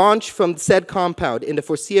will be launched from said compound in the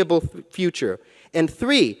foreseeable future; and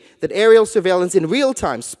 3, that aerial surveillance in real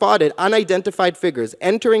time spotted unidentified figures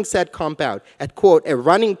entering said compound at, quote, a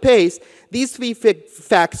running pace. These 3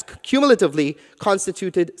 facts cumulatively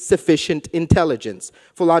constituted sufficient intelligence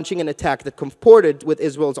for launching an attack that comported with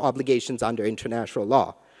Israel's obligations under international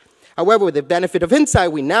law. However, with the benefit of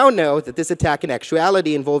hindsight, we now know that this attack in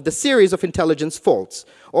actuality involved a series of intelligence faults,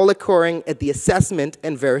 all occurring at the assessment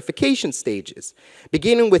and verification stages,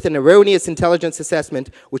 beginning with an erroneous intelligence assessment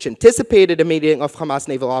which anticipated a meeting of Hamas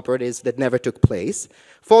naval operatives that never took place,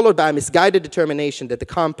 followed by a misguided determination that the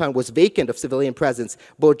compound was vacant of civilian presence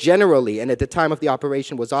both generally and at the time of the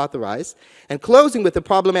operation was authorized, and closing with the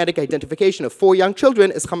problematic identification of 4 young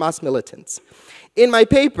children as Hamas militants. In my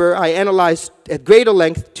paper, I analyzed at greater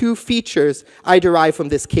length 2 features I derived from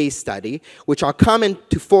this case study, which are common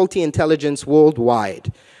to faulty intelligence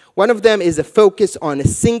worldwide. One of them is a focus on a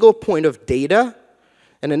single point of data,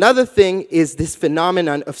 and another thing is this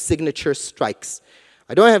phenomenon of signature strikes.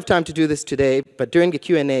 I don't have time to do this today, but during the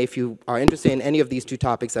Q&A, if you are interested in any of these 2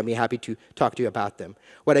 topics, I'd be happy to talk to you about them.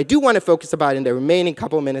 What I do want to focus about in the remaining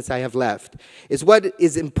couple of minutes I have left is what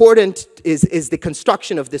is important is the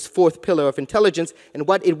construction of this 4th pillar of intelligence and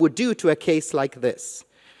what it would do to a case like this.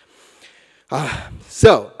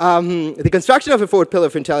 The construction of a 4th pillar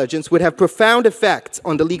of intelligence would have profound effects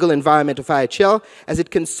on the legal environment of Aeyal as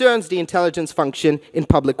it concerns the intelligence function in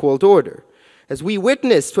public world order. As we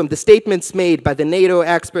witnessed from the statements made by the NATO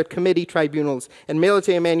expert committee tribunals and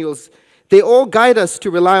military manuals, they all guide us to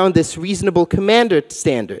rely on this reasonable commander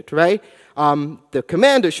standard, right? The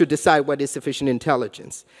commander should decide what is sufficient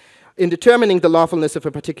intelligence in determining the lawfulness of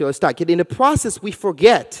a particular strike. Yet in the process, we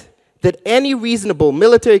forget that any reasonable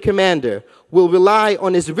military commander will rely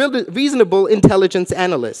on his reasonable intelligence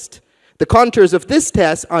analyst. The contours of this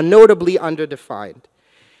test are notably underdefined.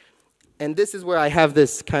 And this is where I have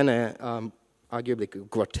this kind of arguably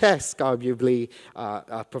grotesque, arguably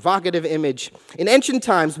provocative image. In ancient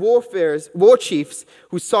times, war chiefs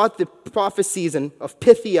who sought the prophecies of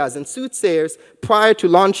Pythias and soothsayers prior to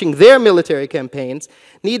launching their military campaigns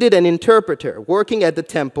needed an interpreter working at the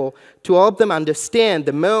temple to help them understand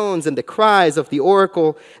the moans and the cries of the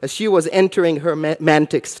oracle as she was entering her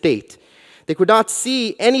mantic state. They could not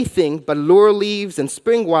see anything but laurel leaves and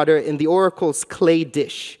spring water in the oracle's clay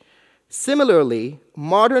dish. Similarly,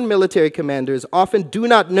 modern military commanders often do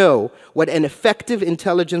not know what an effective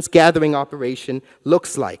intelligence gathering operation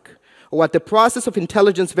looks like, or what the process of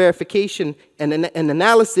intelligence verification and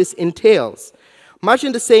analysis entails. Much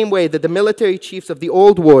in the same way that the military chiefs of the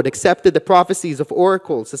old world accepted the prophecies of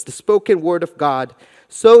oracles as the spoken word of God,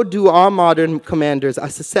 so do our modern commanders are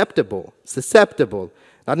susceptible,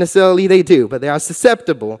 not necessarily they do, but they are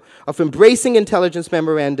susceptible of embracing intelligence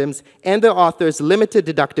memorandums and their authors' limited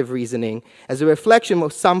deductive reasoning as a reflection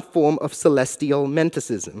of some form of celestial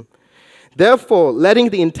menticism. Therefore,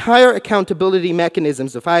 letting the entire accountability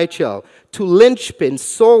mechanisms of Aeyal to linchpin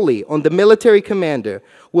solely on the military commander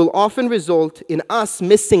will often result in us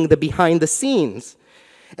missing the behind the scenes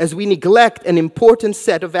as we neglect an important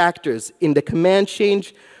set of actors in the command chain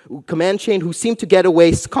who seem to get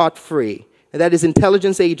away scot-free. And that is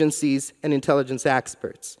intelligence agencies and intelligence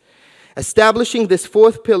experts. Establishing this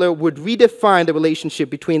 4th pillar would redefine the relationship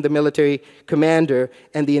between the military commander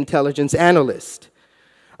and the intelligence analyst.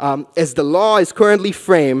 As the law is currently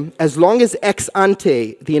framed, as long as ex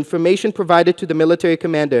ante the information provided to the military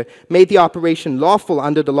commander made the operation lawful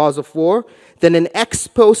under the laws of war, then an ex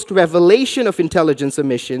post revelation of intelligence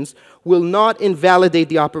omissions will not invalidate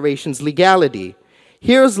the operation's legality.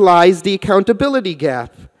 Here lies the accountability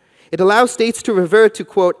gap. It allows states to revert to,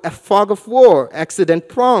 quote, a fog of war, accident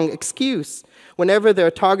prong excuse, whenever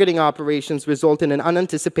their targeting operations result in an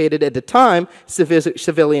unanticipated, at the time,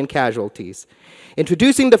 civilian casualties.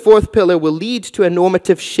 Introducing the fourth pillar will lead to a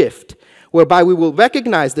normative shift, whereby we will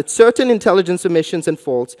recognize that certain intelligence omissions and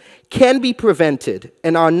faults can be prevented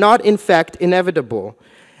and are not, in fact, inevitable.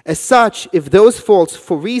 As such, if those faults,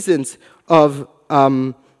 for reasons of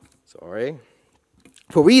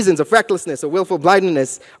recklessness or willful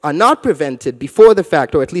blindness, are not prevented before the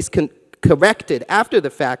fact, or at least corrected after the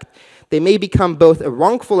fact, they may become both a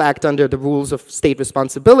wrongful act under the rules of state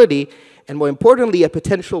responsibility, and more importantly, a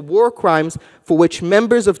potential war crimes for which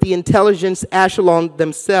members of the intelligence echelon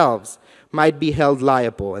themselves might be held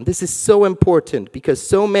liable. And this is so important because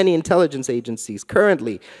so many intelligence agencies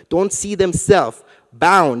currently don't see themselves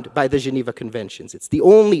bound by the Geneva Conventions. It's the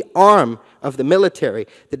only arm of the military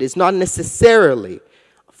that is not necessarily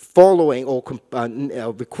following or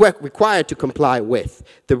required to comply with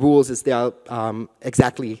the rules as they are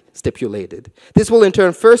exactly stipulated. This will in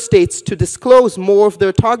turn force states to disclose more of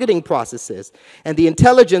their targeting processes and the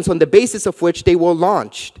intelligence on the basis of which they were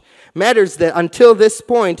launched, matters that until this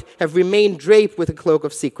point have remained draped with a cloak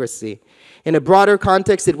of secrecy. In a broader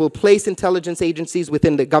context, it will place intelligence agencies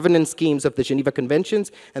within the governance schemes of the Geneva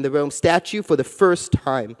Conventions and the Rome Statute for the first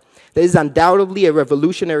time. This is undoubtedly a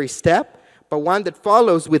revolutionary step, but one that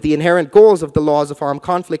follows with the inherent goals of the laws of armed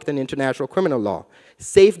conflict and international criminal law,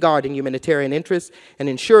 safeguarding humanitarian interests and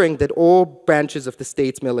ensuring that all branches of the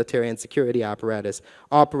state's military and security apparatus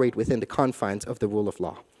operate within the confines of the rule of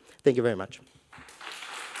law. Thank you very much.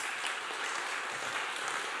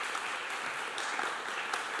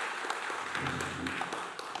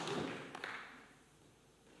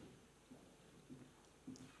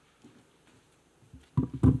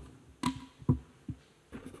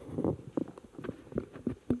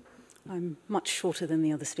 I'm much shorter than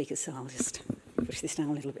the other speakers, so I'll just push this down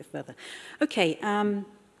a little bit further. Okay,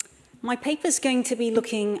 my paper's going to be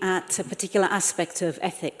looking at a particular aspect of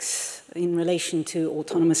ethics in relation to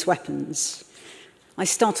autonomous weapons. I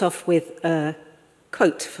start off with a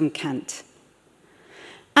quote from Kant.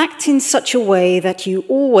 Act in such a way that you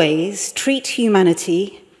always treat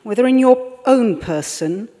humanity, whether in your own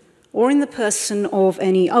person or in the person of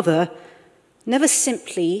any other, never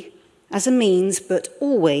simply as a means, but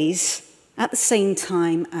always at the same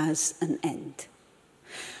time as an end.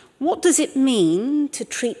 What does it mean to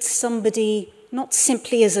treat somebody not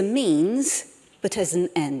simply as a means, but as an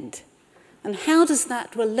end? And how does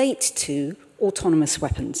that relate to autonomous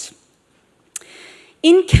weapons?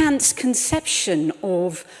 In Kant's conception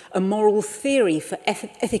of a moral theory for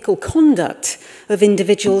ethical conduct of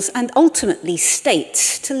individuals and ultimately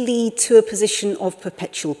states to lead to a position of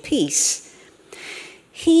perpetual peace,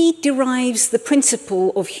 he derives the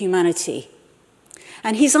principle of humanity.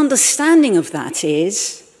 And his understanding of that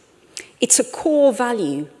is, it's a core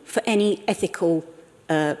value for any ethical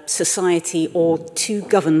society or to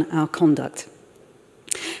govern our conduct.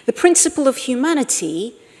 The principle of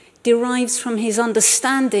humanity derives from his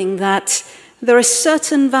understanding that there are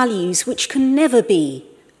certain values which can never be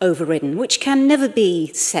overridden, which can never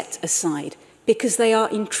be set aside, because they are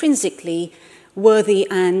intrinsically worthy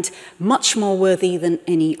and much more worthy than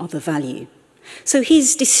any other value. So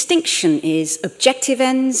his distinction is objective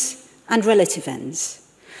ends and relative ends.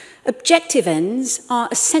 Objective ends are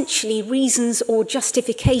essentially reasons or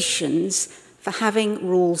justifications for having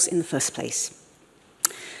rules in the first place.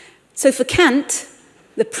 So for Kant,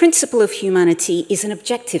 the principle of humanity is an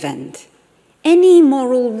objective end. Any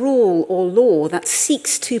moral rule or law that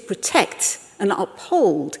seeks to protect and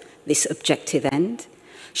uphold this objective end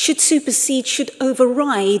should supersede, should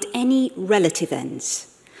override any relative ends.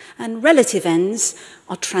 And relative ends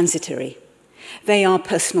are transitory. They are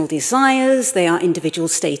personal desires, they are individual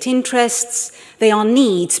state interests, they are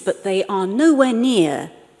needs, but they are nowhere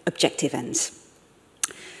near objective ends.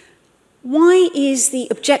 Why is the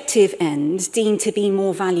objective end deemed to be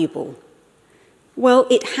more valuable? Well,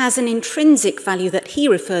 it has an intrinsic value that he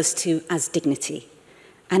refers to as dignity.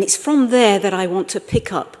 And it's from there that I want to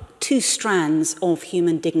pick up two strands of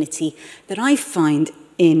human dignity that I find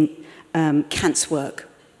in Kant's work.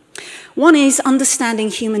 One is understanding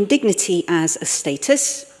human dignity as a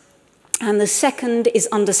status, and the second is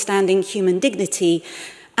understanding human dignity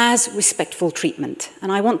as respectful treatment.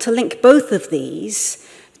 And I want to link both of these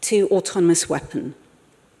to autonomous weapon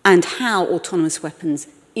and how autonomous weapons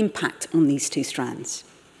impact on these two strands.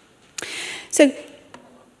 So,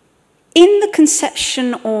 in the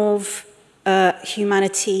conception of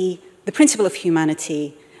humanity, the principle of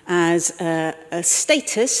humanity as a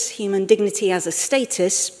status, human dignity as a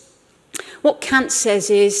status, what Kant says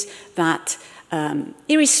is that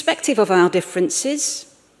irrespective of our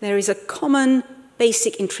differences, there is a common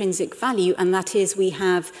basic intrinsic value, and that is we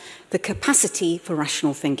have the capacity for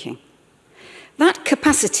rational thinking. That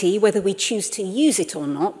capacity, whether we choose to use it or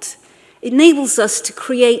not, enables us to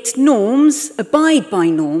create norms, abide by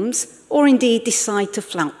norms, or indeed decide to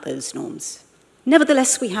flout those norms.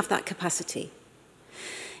 Nevertheless, we have that capacity.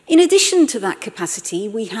 In addition to that capacity,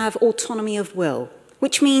 we have autonomy of will,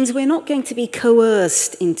 which means we're not going to be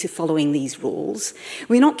coerced into following these rules.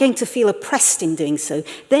 We're not going to feel oppressed in doing so.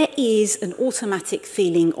 There is an automatic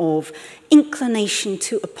feeling of inclination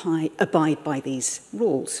to abide by these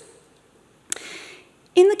rules.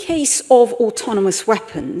 In the case of autonomous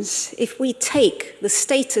weapons, if we take the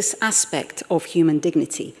status aspect of human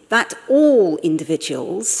dignity, that all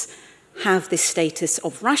individuals have this status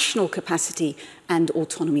of rational capacity and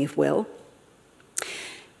autonomy of will,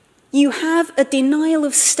 you have a denial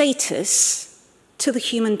of status to the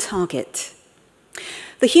human target.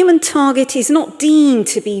 The human target is not deemed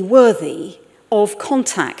to be worthy of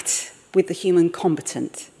contact with the human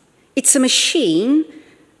combatant. It's a machine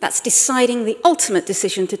that's deciding the ultimate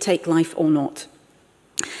decision to take life or not.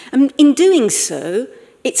 And in doing so,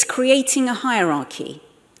 it's creating a hierarchy.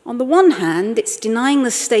 On the one hand, it's denying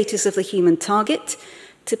the status of the human target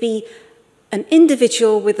to be an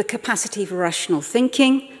individual with the capacity for rational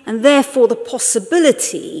thinking, and therefore the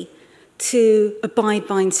possibility to abide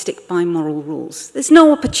by and stick by moral rules. There's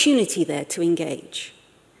no opportunity there to engage.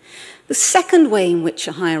 The second way in which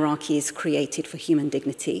a hierarchy is created for human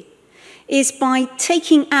dignity is by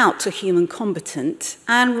taking out a human combatant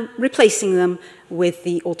and replacing them with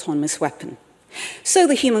the autonomous weapon. So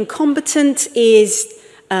the human combatant is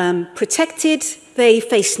protected, they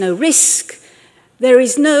face no risk, there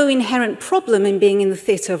is no inherent problem in being in the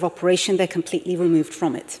theatre of operation, they're completely removed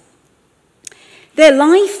from it. Their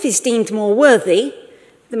life is deemed more worthy,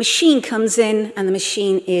 the machine comes in and the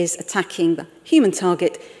machine is attacking the human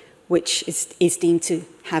target, which is deemed to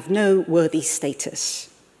have no worthy status.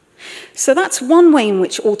 So that's one way in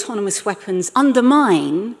which autonomous weapons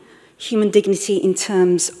undermine human dignity in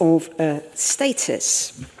terms of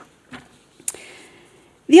status.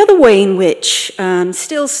 The other way in which,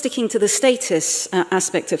 still sticking to the status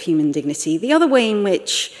aspect of human dignity, the other way in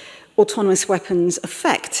which autonomous weapons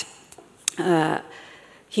affect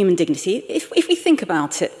human dignity, if we think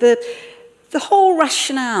about it, the whole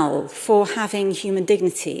rationale for having human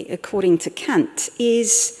dignity, according to Kant,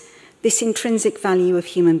 is this intrinsic value of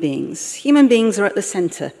human beings. Human beings are at the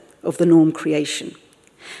centre of the norm creation.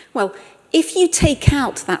 Well, if you take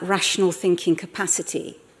out that rational thinking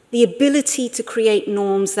capacity, the ability to create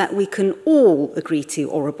norms that we can all agree to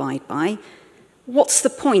or abide by, what's the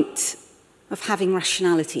point of having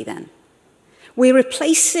rationality then? We're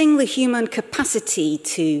replacing the human capacity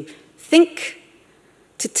to think,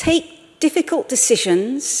 to take difficult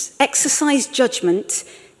decisions, exercise judgment,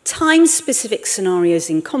 time-specific scenarios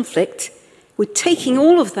in conflict. We're taking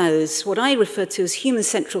all of those, what I refer to as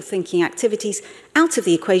human-central thinking activities, out of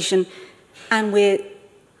the equation, and we're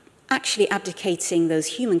actually abdicating those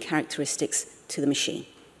human characteristics to the machine.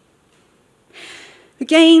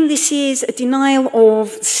 Again, this is a denial of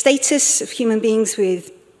status of human beings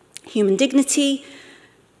with human dignity,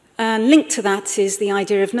 and linked to that is the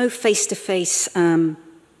idea of no face-to-face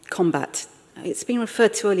combat. It's been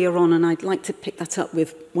referred to earlier on, and I'd like to pick that up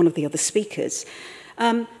with one of the other speakers.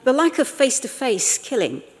 The lack of face-to-face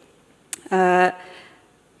killing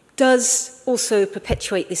does also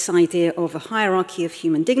perpetuate this idea of a hierarchy of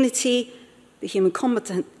human dignity. The human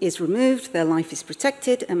combatant is removed, their life is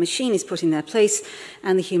protected, a machine is put in their place,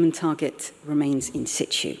 and the human target remains in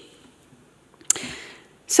situ.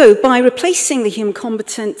 So by replacing the human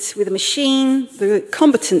combatant with a machine, the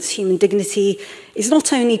combatant's human dignity is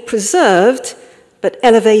not only preserved, but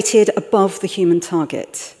elevated above the human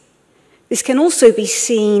target. This can also be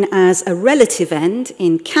seen as a relative end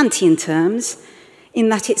in Kantian terms, in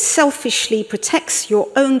that it selfishly protects your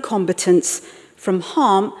own combatants from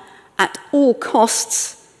harm at all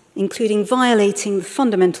costs, including violating the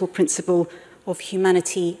fundamental principle of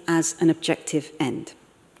humanity as an objective end.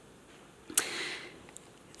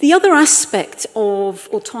 The other aspect of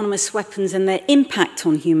autonomous weapons and their impact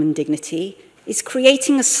on human dignity is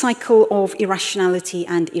creating a cycle of irrationality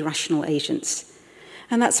and irrational agents.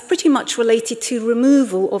 And that's pretty much related to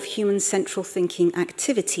removal of human central thinking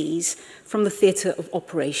activities from the theatre of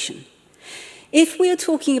operation. If we are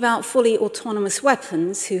talking about fully autonomous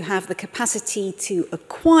weapons who have the capacity to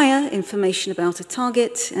acquire information about a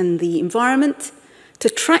target and the environment, to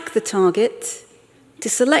track the target, to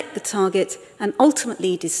select the target, and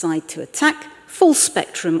ultimately decide to attack, full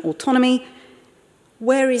spectrum autonomy,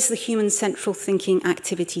 where is the human central thinking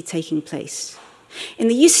activity taking place? In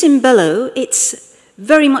the jus in bello, it's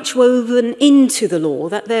very much woven into the law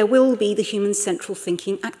that there will be the human central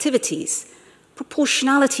thinking activities,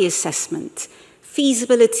 proportionality assessment,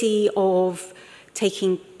 feasibility of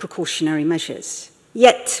taking precautionary measures.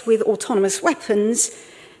 Yet, with autonomous weapons,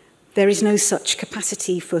 there is no such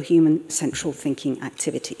capacity for human central thinking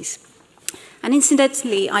activities. And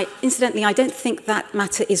incidentally, I don't think that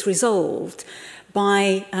matter is resolved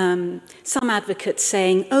by some advocates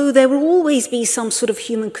saying, oh, there will always be some sort of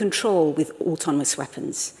human control with autonomous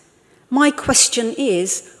weapons. My question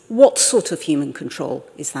is, what sort of human control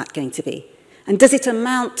is that going to be? And does it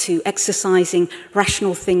amount to exercising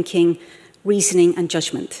rational thinking, reasoning, and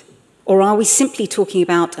judgment? Or are we simply talking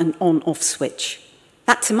about an on-off switch?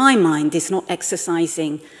 That, to my mind, is not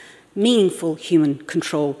exercising meaningful human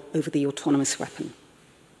control over the autonomous weapon.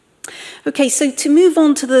 Okay, so to move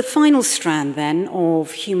on to the final strand then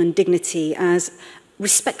of human dignity as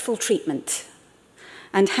respectful treatment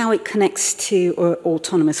and how it connects to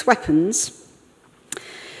autonomous weapons.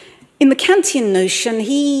 In the Kantian notion,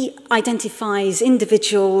 he identifies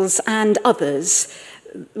individuals and others.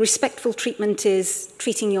 Respectful treatment is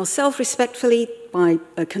treating yourself respectfully by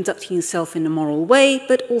conducting yourself in a moral way,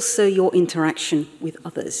 but also your interaction with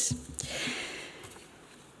others.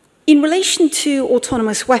 In relation to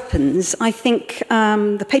autonomous weapons, I think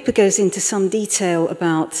the paper goes into some detail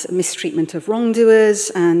about mistreatment of wrongdoers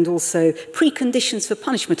and also preconditions for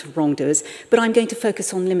punishment of wrongdoers, but I'm going to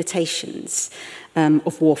focus on limitations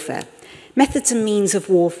of warfare. Methods and means of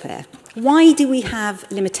warfare. Why do we have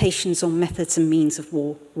limitations on methods and means of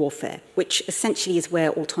warfare, which essentially is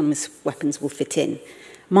where autonomous weapons will fit in?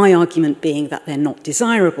 My argument being that they're not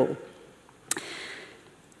desirable.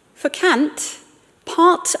 For Kant,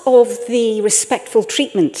 part of the respectful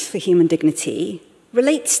treatment for human dignity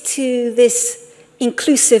relates to this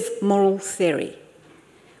inclusive moral theory.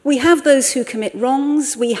 We have those who commit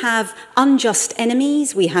wrongs, we have unjust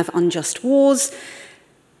enemies, we have unjust wars,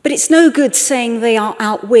 but it's no good saying they are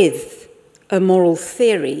out with a moral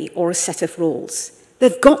theory or a set of rules.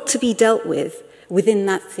 They've got to be dealt with within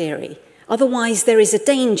that theory. Otherwise, there is a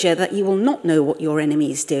danger that you will not know what your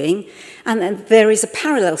enemy is doing, and then there is a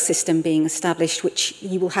parallel system being established which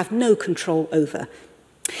you will have no control over.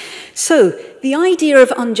 So, the idea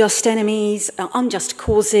of unjust enemies, unjust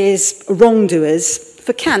causes, wrongdoers,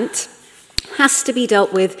 for Kant, has to be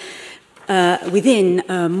dealt with within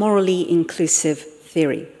a morally inclusive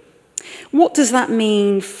theory. What does that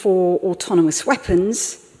mean for autonomous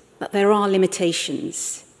weapons? That there are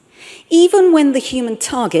limitations. Even when the human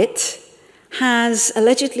target has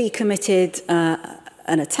allegedly committed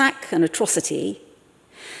an attack, an atrocity,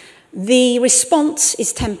 the response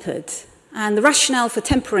is tempered. And the rationale for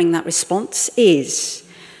tempering that response is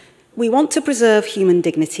we want to preserve human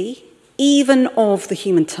dignity, even of the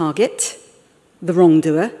human target, the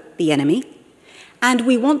wrongdoer, the enemy, and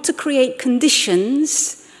we want to create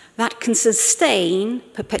conditions that can sustain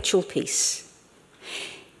perpetual peace.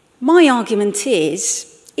 My argument is,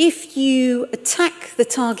 if you attack the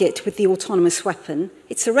target with the autonomous weapon,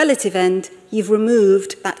 it's a relative end, you've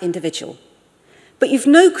removed that individual. But you've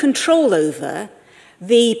no control over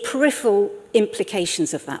the peripheral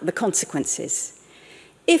implications of that, the consequences.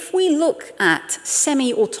 If we look at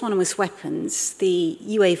semi-autonomous weapons, the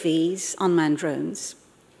UAVs, unmanned drones,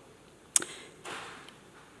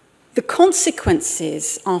 the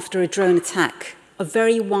consequences after a drone attack are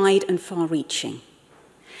very wide and far-reaching.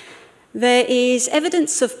 There is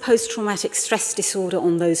evidence of post-traumatic stress disorder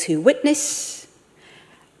on those who witness,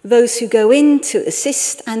 those who go in to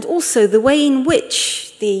assist, and also the way in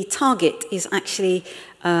which the target is actually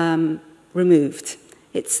removed.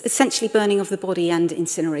 It's essentially burning of the body and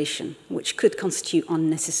incineration, which could constitute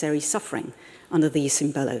unnecessary suffering under the jus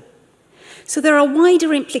in bello. So there are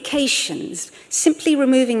wider implications. Simply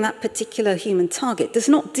removing that particular human target does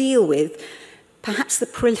not deal with perhaps the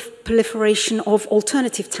proliferation of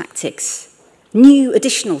alternative tactics, new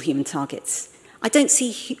additional human targets. I don't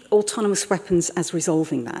see autonomous weapons as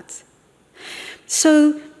resolving that.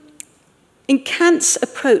 So, in Kant's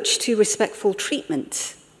approach to respectful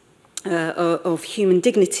treatment of human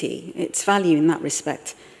dignity, its value in that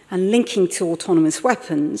respect, and linking to autonomous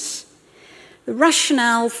weapons, the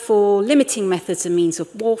rationale for limiting methods and means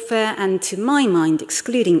of warfare, and to my mind,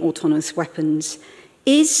 excluding autonomous weapons,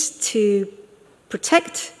 is to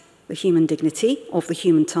protect the human dignity of the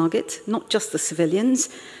human target, not just the civilians,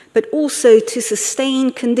 but also to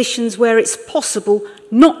sustain conditions where it's possible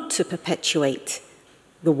not to perpetuate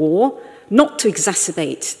the war, not to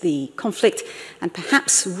exacerbate the conflict, and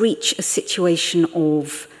perhaps reach a situation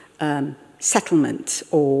of settlement,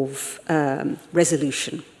 of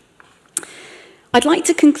resolution. I'd like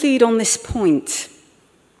to conclude on this point,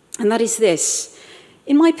 and that is this.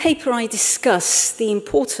 In my paper, I discuss the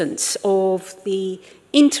importance of the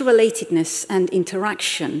interrelatedness and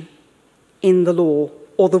interaction in the law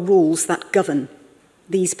or the rules that govern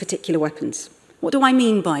these particular weapons. What do I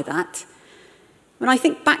mean by that? When I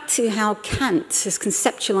think back to how Kant has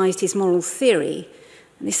conceptualized his moral theory,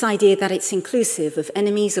 and this idea that it's inclusive of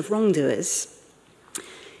enemies, of wrongdoers,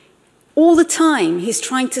 all the time he's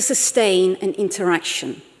trying to sustain an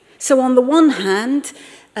interaction. So on the one hand,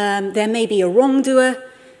 there may be a wrongdoer.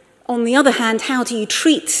 On the other hand, how do you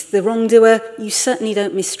treat the wrongdoer? You certainly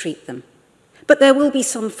don't mistreat them. But there will be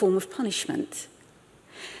some form of punishment.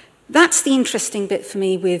 That's the interesting bit for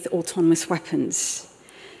me with autonomous weapons.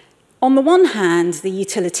 On the one hand, the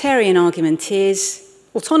utilitarian argument is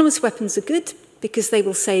autonomous weapons are good because they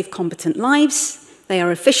will save combatant lives, they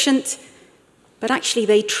are efficient, but actually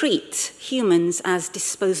they treat humans as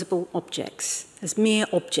disposable objects, as mere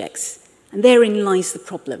objects. And therein lies the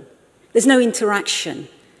problem. There's no interaction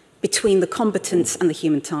between the combatants and the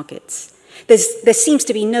human targets. There seems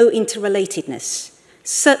to be no interrelatedness.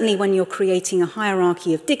 Certainly when you're creating a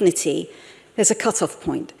hierarchy of dignity, there's a cut-off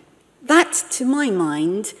point. That, to my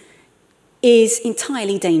mind, is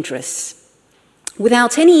entirely dangerous.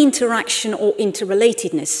 Without any interaction or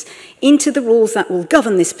interrelatedness into the rules that will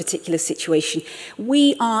govern this particular situation,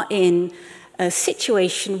 we are in a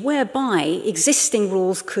situation whereby existing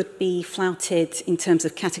rules could be flouted in terms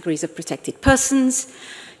of categories of protected persons.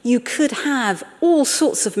 You could have all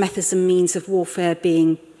sorts of methods and means of warfare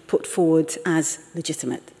being put forward as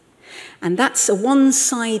legitimate. And that's a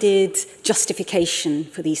one-sided justification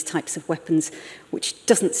for these types of weapons, which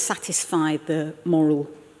doesn't satisfy the moral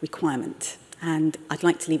requirement. And I'd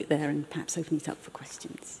like to leave it there and perhaps open it up for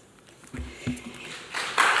questions.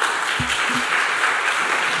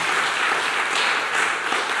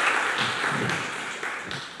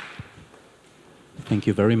 Thank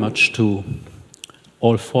you very much to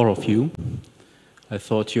all four of you. I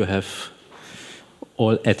thought you have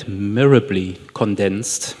all admirably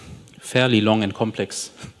condensed fairly long and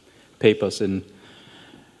complex papers in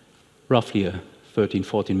roughly a 13,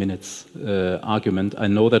 14 minutes argument. I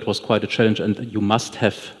know that was quite a challenge, and you must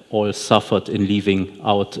have all suffered in leaving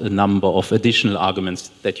out a number of additional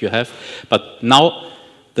arguments that you have. But now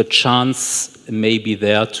the chance may be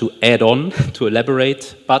there to add on, to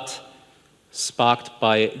elaborate, but sparked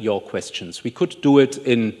by your questions. We could do it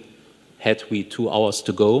in, had we 2 hours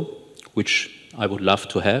to go, which I would love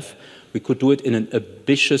to have. We could do it in an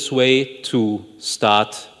ambitious way to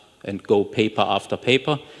start and go paper after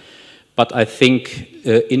paper. But I think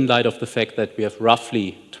in light of the fact that we have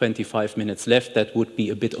roughly 25 minutes left, that would be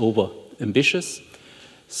a bit over ambitious.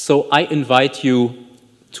 So I invite you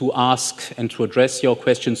to ask and to address your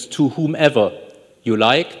questions to whomever you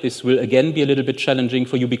like. This will again be a little bit challenging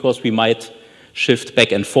for you because we might shift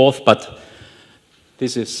back and forth, but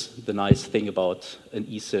this is the nice thing about an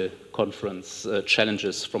ESIL conference,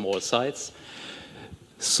 challenges from all sides.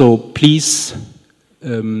 So please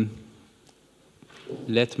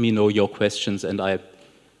let me know your questions, and I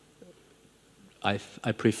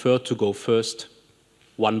prefer to go first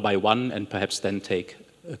one by one and perhaps then take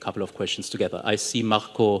a couple of questions together. I see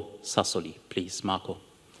Marco Sassoli. Please, Marco.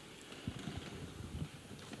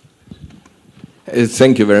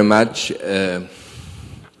 Thank you very much. I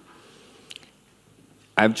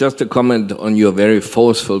have just a comment on your very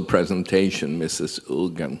forceful presentation, Mrs.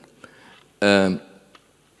 Ulgen.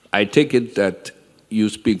 I take it that you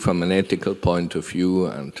speak from an ethical point of view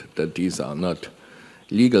and that these are not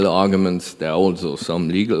legal arguments. There are also some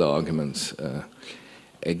legal arguments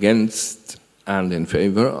against and in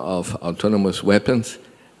favor of autonomous weapons.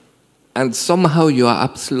 And somehow you are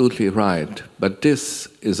absolutely right, but this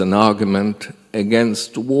is an argument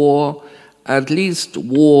against war, at least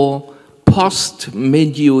war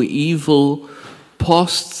post-medieval,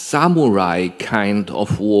 post-samurai kind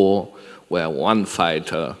of war, where one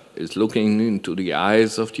fighter is looking into the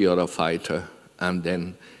eyes of the other fighter and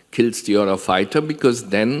then kills the other fighter, because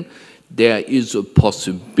then there is a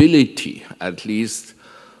possibility, at least,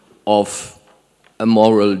 of a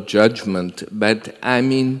moral judgment. But I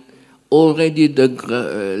mean, already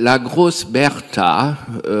La Grosse Bertha,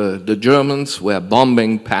 the Germans were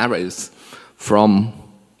bombing Paris from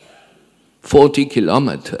 40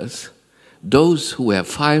 kilometers. Those who were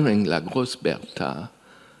firing La Grosse Bertha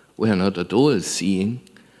were not at all seeing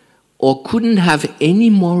or couldn't have any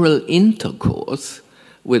moral intercourse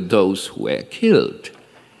with those who were killed.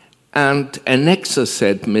 And an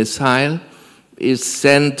Exocet missile is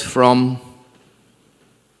sent from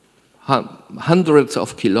hundreds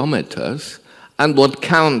of kilometers, and what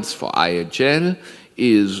counts for Aeyal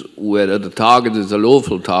is whether the target is a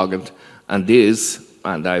lawful target, and this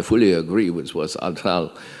and I fully agree with what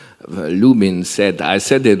Lubin said. I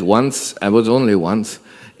said it once, I was only once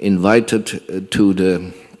invited to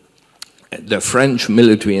the French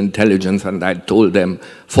military intelligence, and I told them,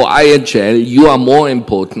 for Aeyal, you are more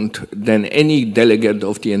important than any delegate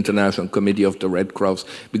of the International Committee of the Red Cross,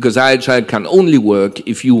 because Aeyal can only work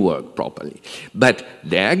if you work properly. But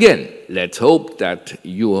there again, let's hope that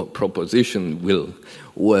your proposition will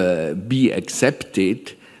be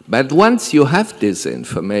accepted. But once you have this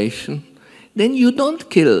information, then you don't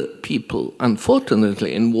kill people,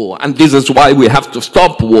 unfortunately, in war. And this is why we have to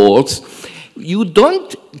stop wars. You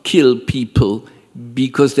don't kill people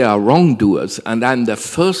because they are wrongdoers. And I'm the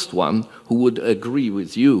first one who would agree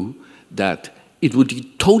with you that it would be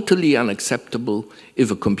totally unacceptable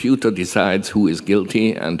if a computer decides who is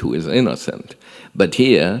guilty and who is innocent. But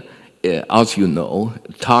here, as you know,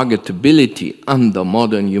 targetability under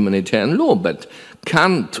modern humanitarian law, but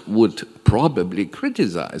Kant would probably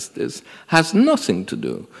criticize this, has nothing to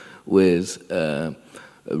do with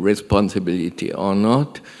responsibility or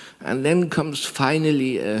not. And then comes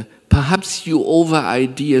finally, perhaps you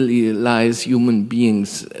over-idealize human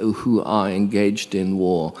beings who are engaged in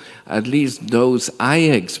war. At least those I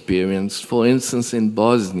experienced, for instance, in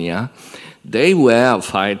Bosnia, they were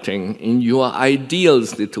fighting in your ideal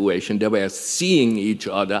situation. They were seeing each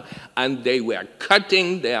other, and they were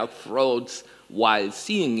cutting their throats while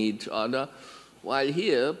seeing each other. While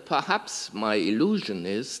here, perhaps my illusion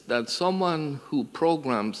is that someone who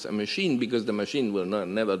programs a machine, because the machine will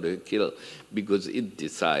never kill, because it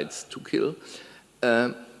decides to kill,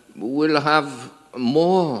 will have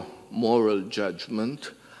more moral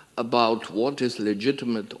judgment about what is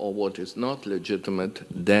legitimate or what is not legitimate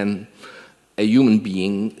than a human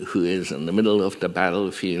being who is in the middle of the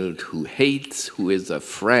battlefield, who hates, who is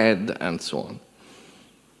afraid, and so on.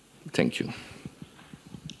 Thank you.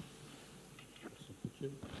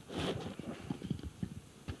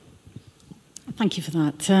 Thank you for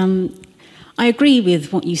that. I agree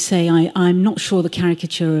with what you say. I'm not sure the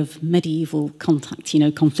caricature of medieval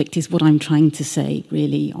conflict is what I'm trying to say,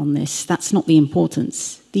 really, on this. That's not the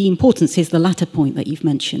importance. The importance is the latter point that you've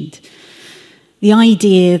mentioned. The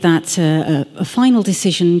idea that a final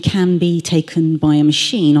decision can be taken by a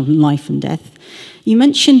machine on life and death. You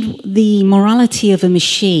mentioned the morality of a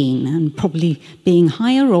machine and probably being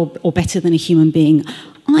higher or better than a human being.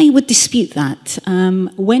 I would dispute that.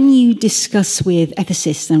 When you discuss with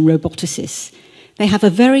ethicists and roboticists, they have a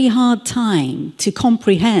very hard time to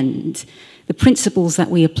comprehend the principles that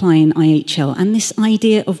we apply in IHL and this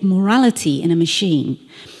idea of morality in a machine.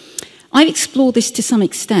 I've explored this to some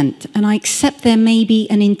extent, and I accept there may be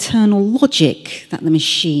an internal logic that the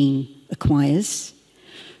machine acquires.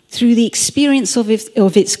 Through the experience of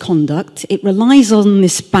its conduct, it relies on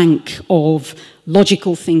this bank of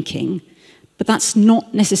logical thinking, but that's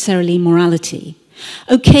not necessarily morality.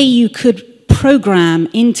 Okay, you could program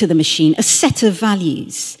into the machine a set of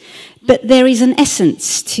values, but there is an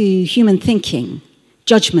essence to human thinking,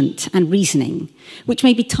 judgment, and reasoning, which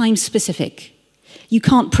may be time-specific. You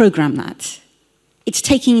can't program that. It's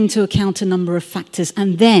taking into account a number of factors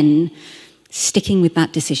and then sticking with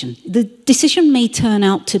that decision. The decision may turn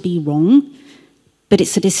out to be wrong, but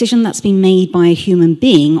it's a decision that's been made by a human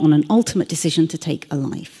being on an ultimate decision to take a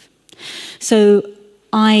life. So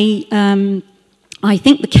I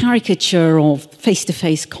think the caricature of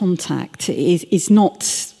face-to-face contact is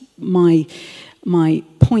not my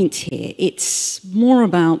point here. It's more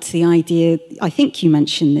about the idea, I think you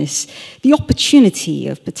mentioned this, the opportunity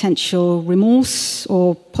of potential remorse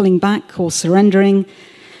or pulling back or surrendering.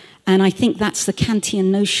 And I think that's the Kantian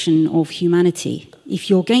notion of humanity. If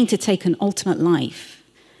you're going to take an ultimate life,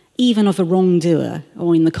 even of a wrongdoer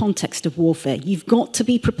or in the context of warfare, you've got to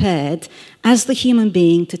be prepared as the human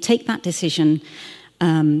being to take that decision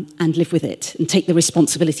and live with it and take the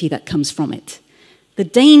responsibility that comes from it. The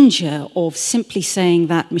danger of simply saying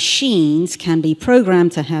that machines can be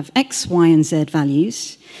programmed to have X, Y, and Z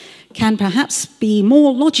values can perhaps be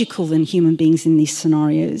more logical than human beings in these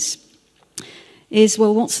scenarios is,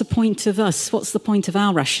 well, what's the point of us? What's the point of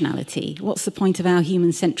our rationality? What's the point of our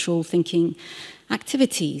human central thinking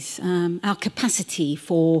activities, our capacity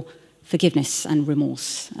for forgiveness and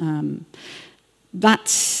remorse?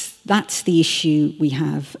 That's the issue we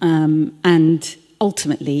have. And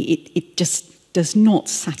ultimately, it just does not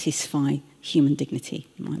satisfy human dignity,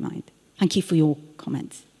 in my mind. Thank you for your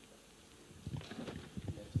comments.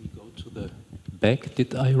 Let me go to the back.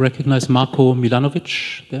 Did I recognize Marko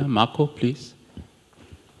Milanovic there? Marko, please.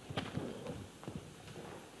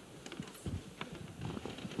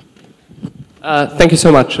 Thank you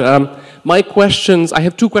so much. I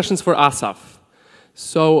have two questions for Asaf.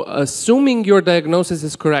 So assuming your diagnosis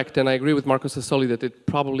is correct, and I agree with Marco Sassoli that it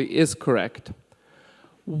probably is correct,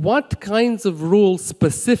 what kinds of rules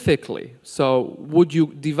specifically, so would you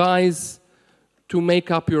devise to make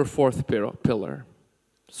up your fourth pillar?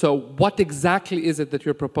 So what exactly is it that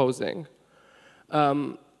you're proposing?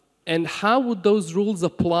 And how would those rules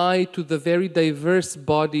apply to the very diverse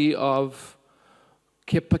body of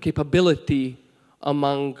capability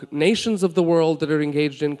among nations of the world that are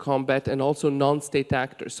engaged in combat and also non-state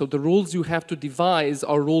actors? So the rules you have to devise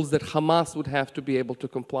are rules that Hamas would have to be able to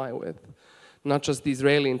comply with, not just the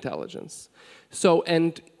Israeli intelligence. So,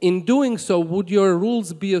 and in doing so, would your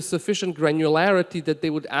rules be of sufficient granularity that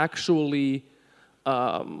they would actually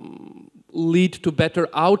lead to better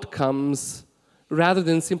outcomes rather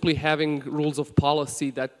than simply having rules of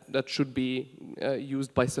policy that should be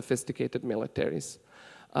used by sophisticated militaries?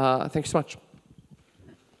 Thanks so much.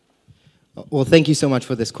 Well, thank you so much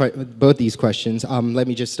for this, both these questions. Let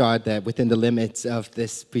me just start that within the limits of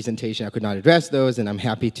this presentation, I could not address those, and I'm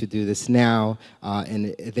happy to do this now. And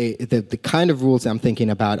the kind of rules I'm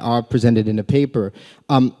thinking about are presented in the paper.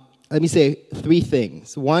 Let me say three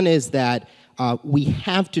things. One is that we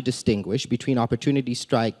have to distinguish between opportunity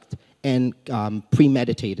strikes and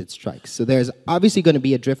premeditated strikes. So there's obviously going to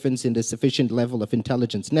be a difference in the sufficient level of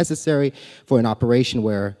intelligence necessary for an operation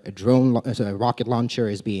where a drone, a rocket launcher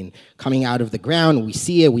is coming out of the ground, we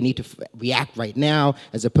see it, we need to react right now,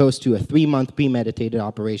 as opposed to a 3-month premeditated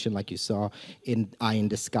operation like you saw in Eye in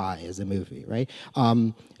the Sky as a movie, right?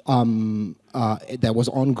 That was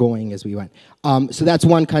ongoing as we went. So that's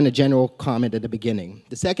one kind of general comment at the beginning.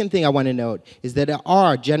 The second thing I want to note is that there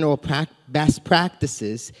are general best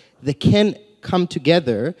practices that can come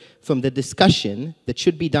together from the discussion that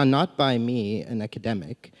should be done not by me, an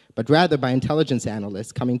academic, but rather by intelligence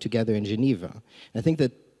analysts coming together in Geneva. And I think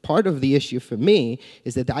that part of the issue for me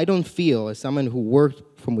is that I don't feel, as someone who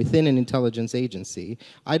worked from within an intelligence agency,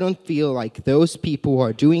 I don't feel like those people who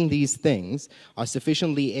are doing these things are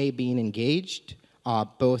sufficiently, being engaged,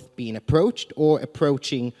 both being approached or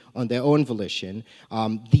approaching on their own volition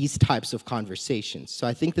these types of conversations. So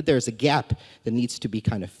I think that there's a gap that needs to be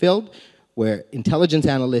kind of filled, where intelligence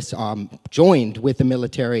analysts are joined with the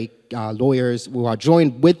military lawyers, who are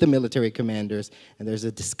joined with the military commanders, and there's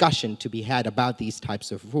a discussion to be had about these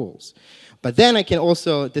types of rules. But then I can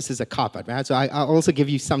also, this is a cop-out, right? So I'll also give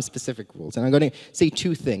you some specific rules. And I'm going to say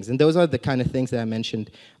two things, and those are the kind of things that I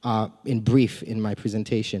mentioned in brief in my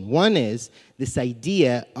presentation. One is this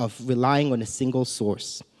idea of relying on a single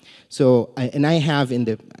source. So, and I have in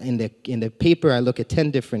the paper, I look at 10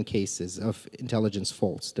 different cases of intelligence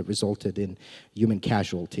faults that resulted in human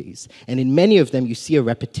casualties. And in many of them, you see a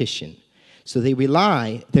repetition. So they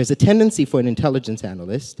rely, there's a tendency for an intelligence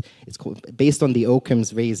analyst, it's called, based on the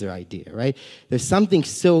Occam's razor idea, right? There's something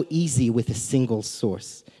so easy with a single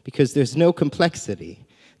source because there's no complexity,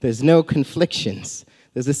 there's no conflictions,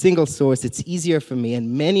 there's a single source, it's easier for me,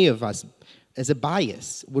 and many of us, as a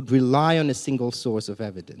bias, would rely on a single source of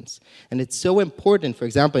evidence. And it's so important, for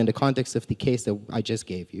example, in the context of the case that I just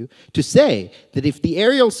gave you, to say that if the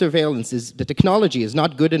aerial surveillance the technology is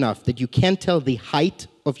not good enough that you can't tell the height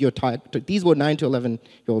of your target, these were 9 to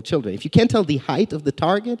 11-year-old children, if you can't tell the height of the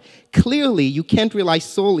target, clearly you can't rely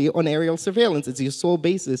solely on aerial surveillance. It's your sole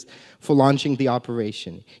basis for launching the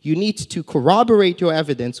operation. You need to corroborate your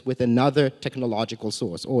evidence with another technological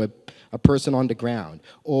source, or a person on the ground,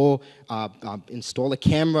 or install a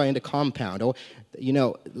camera in the compound, or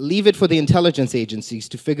leave it for the intelligence agencies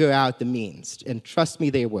to figure out the means, and trust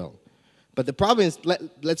me, they will. But the problem is,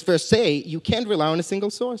 let's first say, you can't rely on a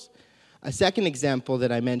single source. A second example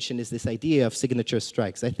that I mentioned is this idea of signature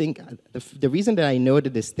strikes. I think the reason that I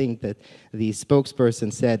noted this thing that the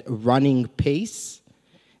spokesperson said, running pace,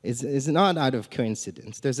 is not out of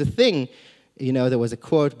coincidence. There's a thing, there was a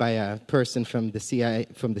quote by a person from the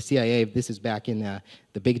CIA, this is back in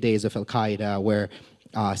the big days of Al-Qaeda, where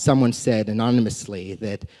someone said anonymously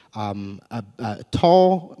that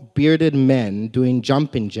tall, bearded men doing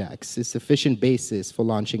jumping jacks is sufficient basis for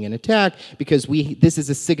launching an attack because this is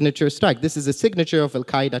a signature strike. This is a signature of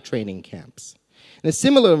Al-Qaeda training camps. In a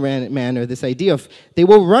similar manner, this idea of they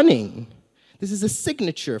were running, this is a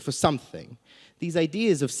signature for something. These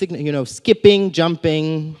ideas of skipping,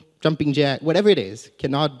 jumping jack, whatever it is,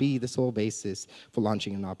 cannot be the sole basis for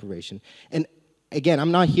launching an operation. And again,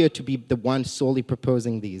 I'm not here to be the one solely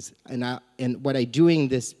proposing these. And what I do in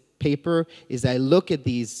this paper is I look at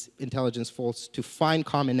these intelligence faults to find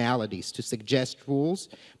commonalities, to suggest rules,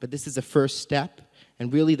 but this is a first step.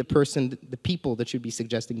 And really the people that should be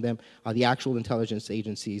suggesting them are the actual intelligence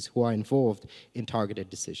agencies who are involved in targeted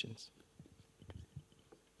decisions.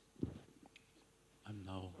 I'm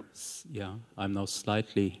now Yeah, I'm now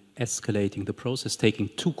slightly escalating the process, taking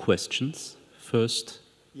 2 questions. First.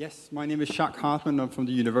 Yes, my name is Jacques Hartman. I'm from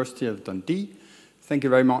the University of Dundee. Thank you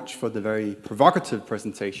very much for the very provocative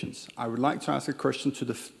presentations. I would like to ask a question to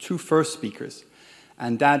the 2 first speakers,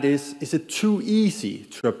 and that is it too easy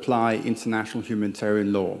to apply international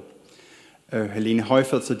humanitarian law? Helene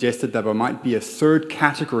Højfeldt suggested that there might be a 3rd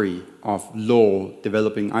category of law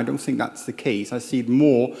developing. I don't think that's the case. I see it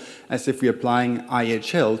more as if we're applying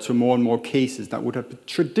IHL to more and more cases that would have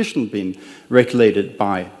traditionally been regulated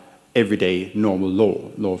by everyday normal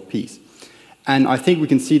law of peace. And I think we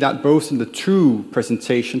can see that both in the 2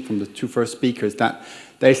 presentations from the 2 first speakers, that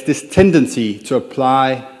there's this tendency to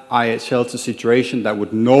apply IHL to situations that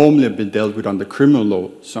would normally have been dealt with under criminal law,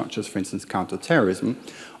 such as, for instance, counterterrorism,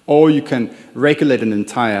 or you can regulate an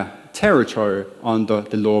entire territory under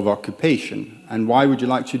the law of occupation. And why would you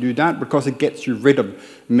like to do that? Because it gets you rid of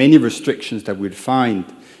many restrictions that we'd find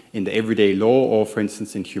in the everyday law or, for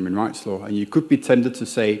instance, in human rights law. And you could be tempted to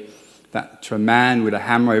say that to a man with a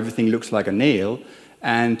hammer, everything looks like a nail,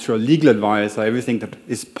 and to a legal advisor, everything that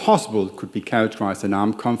is possible could be characterized as an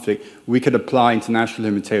armed conflict. We could apply international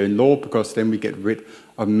humanitarian law because then we get rid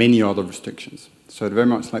of many other restrictions. So I'd very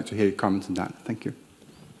much like to hear your comments on that. Thank you.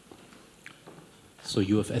 So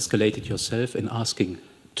you have escalated yourself in asking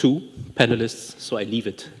 2 panelists, so I leave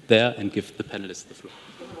it there and give the panelists the floor.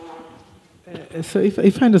 So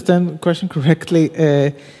if I understand the question correctly,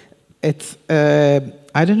 it's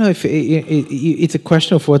I don't know if it's a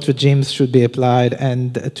question of what regimes should be applied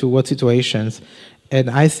and to what situations. And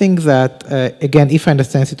I think that, again, if I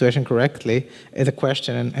understand the situation correctly, as a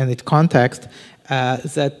question and its context,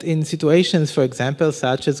 that in situations, for example,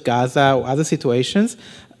 such as Gaza or other situations,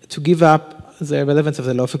 to give up the relevance of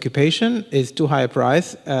the law of occupation is too high a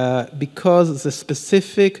price because the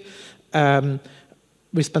specific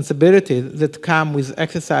responsibilities that come with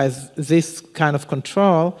exercise this kind of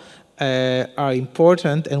control are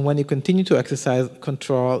important, and when you continue to exercise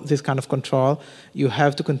control, this kind of control, you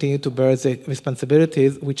have to continue to bear the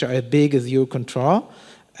responsibilities which are as big as your control.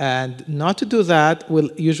 And not to do that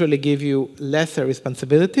will usually give you lesser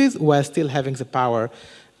responsibilities while still having the power.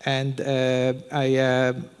 And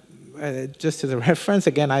just as a reference,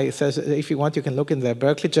 again, I said if you want, you can look in the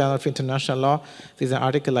Berkeley Journal of International Law. There's an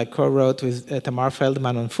article I co-wrote with Tamar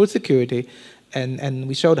Feldman on food security, and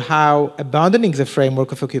we showed how abandoning the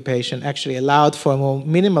framework of occupation actually allowed for a more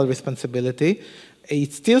minimal responsibility.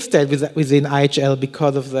 It still stayed within IHL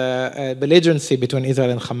because of the belligerency between Israel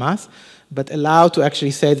and Hamas, but allowed to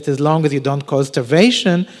actually say that as long as you don't cause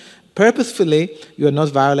starvation, purposefully, you are not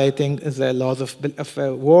violating the laws of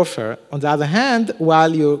warfare. On the other hand,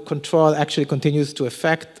 while your control actually continues to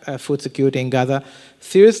affect food security in Gaza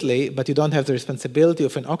seriously, but you don't have the responsibility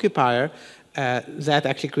of an occupier, that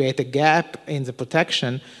actually creates a gap in the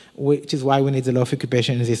protection, which is why we need the law of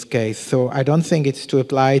occupation in this case. So I don't think it's to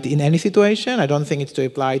apply it in any situation. I don't think it's to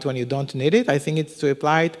apply it when you don't need it. I think it's to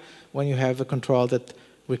apply it when you have a control that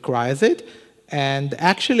requires it. And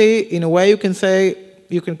actually, in a way, you can say,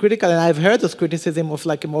 you can critical, and I've heard this criticism of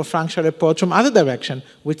like a more functional approach from other direction,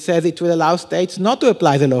 which says it will allow states not to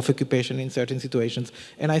apply the law of occupation in certain situations.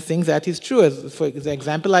 And I think that is true. As for the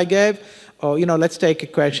example I gave, or, let's take a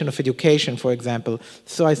question of education, for example.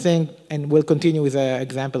 So I think, and we'll continue with the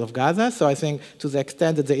example of Gaza, so I think to the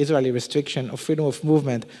extent that the Israeli restriction of freedom of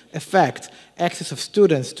movement affects access of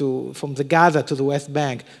students from the Gaza to the West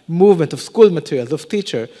Bank, movement of school materials, of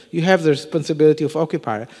teacher, you have the responsibility of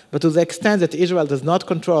occupier. But to the extent that Israel does not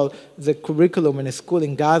control the curriculum in a school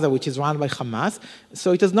in Gaza, which is run by Hamas,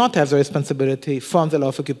 so it does not have the responsibility from the law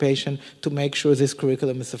of occupation to make sure this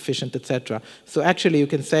curriculum is sufficient, etc. So actually you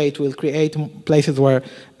can say it will create places where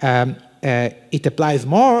it applies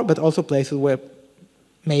more, but also places where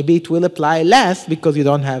maybe it will apply less because you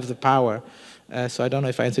don't have the power. So I don't know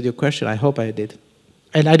if I answered your question. I hope I did.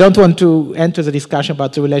 And I don't want to enter the discussion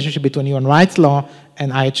about the relationship between human rights law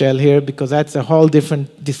and IHL here, because that's a whole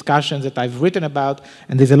different discussion that I've written about,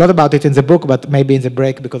 and there's a lot about it in the book, but maybe in the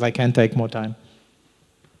break because I can't take more time.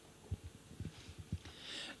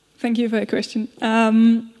 Thank you for your question.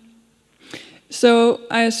 So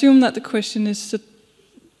I assume that the question is,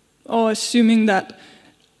 or assuming that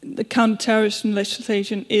the counterterrorism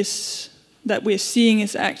legislation that we're seeing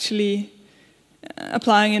is actually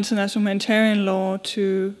applying international humanitarian law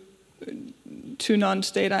to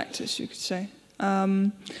non-state actors, you could say.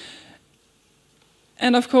 And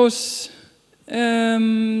of course,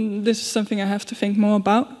 this is something I have to think more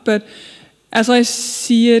about, but as I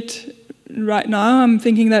see it right now, I'm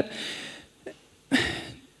thinking that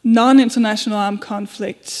non-international armed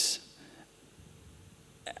conflicts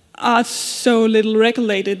are so little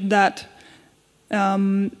regulated that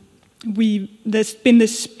there's been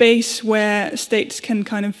this space where states can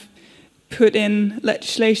kind of put in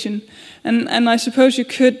legislation, and I suppose you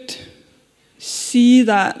could see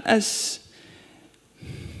that as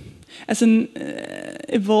an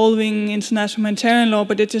evolving international humanitarian law,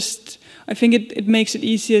 but I think it makes it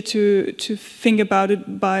easier to think about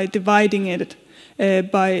it by dividing it,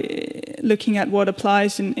 by looking at what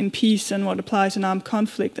applies in peace and what applies in armed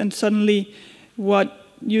conflict, and suddenly what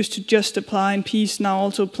used to just apply in peace now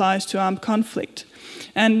also applies to armed conflict.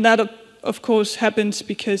 And that, of course, happens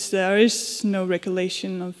because there is no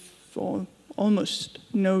regulation or almost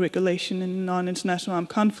no regulation in non-international armed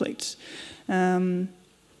conflicts.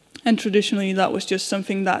 And traditionally that was just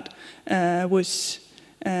something that was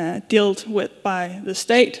dealt with by the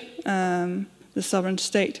state, the sovereign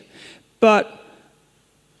state.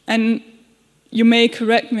 And you may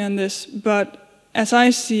correct me on this, but as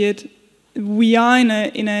I see it, we are in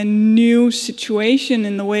a new situation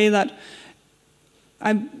in the way that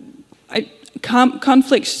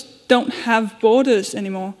conflicts don't have borders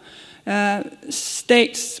anymore.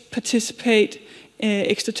 States participate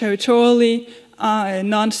extraterritorially,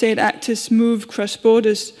 non-state actors move cross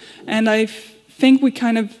borders, and I think we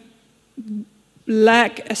kind of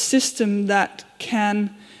lack a system that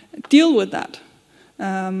can deal with that.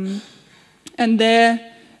 And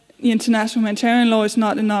there, the international humanitarian law is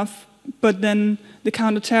not enough, but then the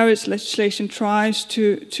counter-terrorist legislation tries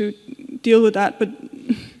to deal with that, but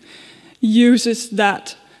uses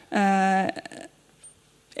that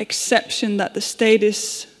exception that the state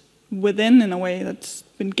is within in a way that's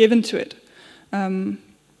been given to it.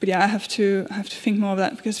 But yeah, I have to think more of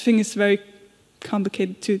that, because I think it's very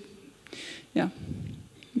complicated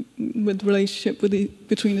with the relationship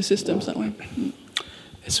between the systems that way.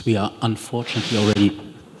 As we are unfortunately already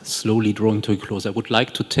slowly drawing to a close, I would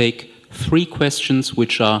like to take 3 questions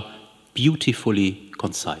which are beautifully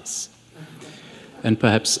concise. And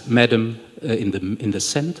perhaps Madam in the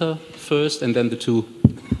center first, and then the two.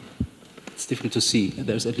 It's difficult to see.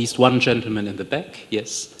 There's at least one gentleman in the back,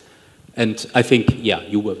 yes. And I think, yeah,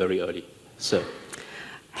 you were very early. So, please,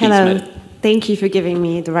 hello. Madam. Thank you for giving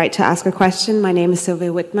me the right to ask a question. My name is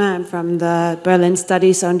Sylvia Whitmer. I'm from the Berlin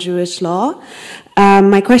Studies on Jewish Law.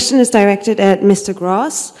 My question is directed at Mr.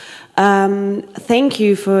 Gross. Thank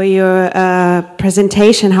you for your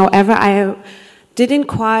presentation. However, I didn't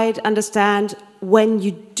quite understand when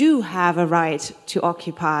you do have a right to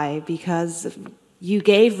occupy, because you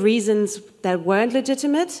gave reasons that weren't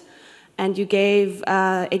legitimate, and you gave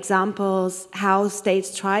examples how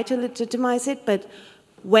states try to legitimize it, but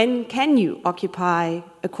when can you occupy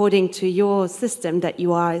according to your system that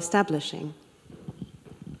you are establishing?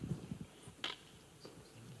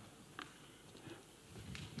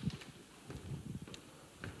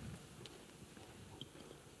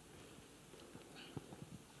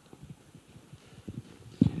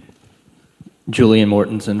 Julian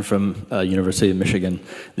Mortensen from University of Michigan.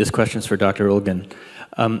 This question is for Dr. Ulgen.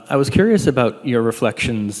 I was curious about your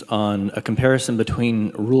reflections on a comparison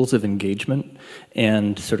between rules of engagement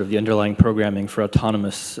and sort of the underlying programming for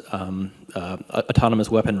autonomous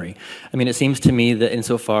weaponry. I mean, it seems to me that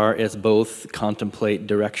insofar as both contemplate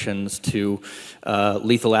directions to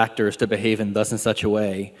lethal actors to behave in thus and such a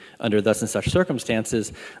way under thus and such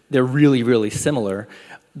circumstances, they're really, really similar.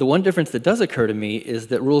 The one difference that does occur to me is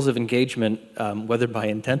that rules of engagement, whether by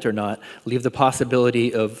intent or not, leave the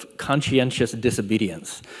possibility of conscientious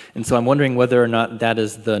disobedience. And so I'm wondering whether or not that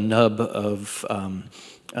is the nub of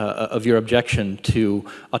your objection to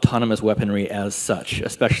autonomous weaponry as such,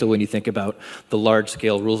 especially when you think about the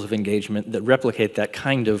large-scale rules of engagement that replicate that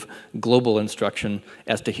kind of global instruction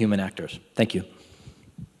as to human actors. Thank you.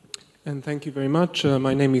 And thank you very much.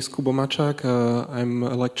 My name is Kubo Mačák. I'm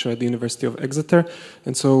a lecturer at the University of Exeter.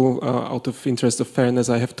 And so, out of interest of fairness,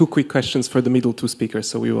 I have 2 quick questions for the middle 2 speakers,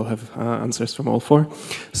 so we will have answers from all 4.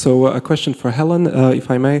 So, a question for Helen, if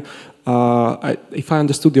I may. If I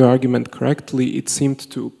understood your argument correctly, it seemed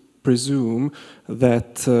to presume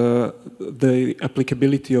that the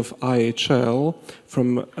applicability of Aeyal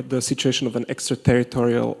from the situation of an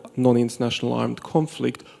extraterritorial non-international armed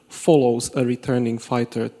conflict follows a returning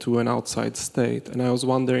fighter to an outside state. And I was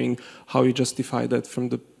wondering how you justify that from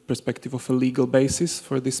the perspective of a legal basis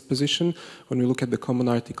for this position. When we look at the Common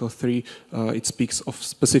Article 3, it speaks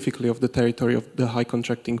specifically of the territory of the high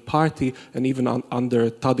contracting party, and even under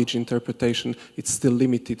Tadić interpretation, it's still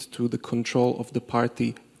limited to the control of the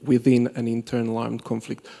party within an internal armed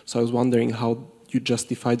conflict. So I was wondering how you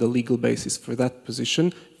justify the legal basis for that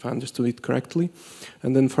position, if I understood it correctly.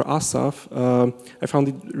 And then for Asaf, I found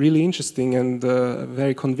it really interesting and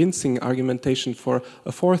very convincing argumentation for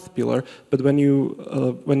a 4th pillar, but when you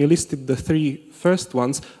listed the 3 first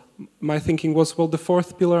ones, my thinking was, well, the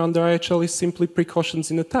fourth pillar under IHL is simply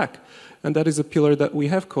precautions in attack. And that is a pillar that we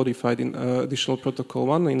have codified in Additional Protocol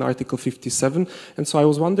 1 in Article 57. And so I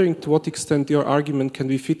was wondering to what extent your argument can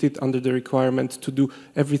be fitted under the requirement to do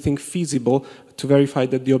everything feasible to verify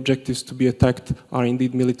that the objectives to be attacked are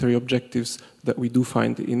indeed military objectives that we do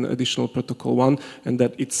find in Additional Protocol 1, and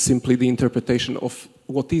that it's simply the interpretation of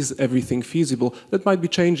what is everything feasible that might be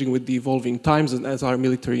changing with the evolving times, and as our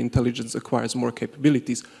military intelligence acquires more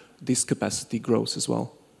capabilities, this capacity grows as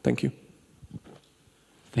well. Thank you.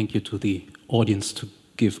 Thank you to the audience to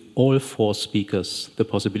give all four speakers the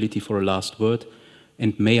possibility for a last word.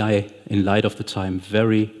 And may I, in light of the time,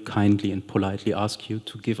 very kindly and politely ask you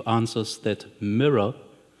to give answers that mirror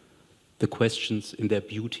the questions in their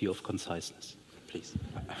beauty of conciseness, please.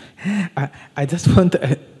 I just want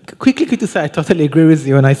quickly to say I totally agree with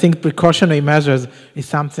you, and I think precautionary measures is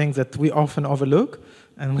something that we often overlook,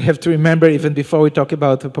 and we have to remember even before we talk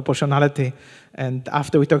about proportionality and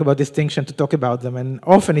after we talk about distinction to talk about them, and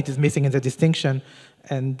often it is missing in the distinction,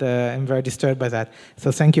 and I'm very disturbed by that.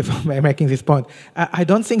 So thank you for making this point. I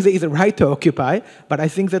don't think there is a right to occupy, but I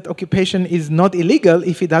think that occupation is not illegal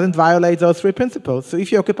if it doesn't violate those three principles. So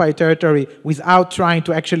if you occupy a territory without trying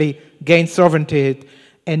to actually gain sovereignty,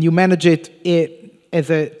 and you manage it as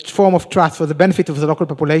a form of trust for the benefit of the local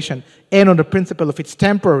population, and on the principle of it's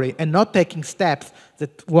temporary, and not taking steps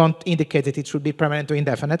that won't indicate that it should be permanent or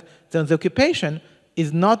indefinite, then the occupation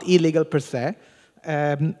is not illegal per se,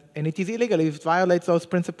 and it is illegal if it violates those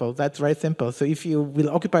principles. That's very simple. So if you will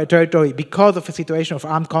occupy a territory because of a situation of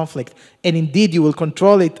armed conflict, and indeed you will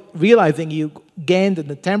control it, realizing you gained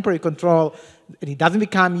the temporary control, and it doesn't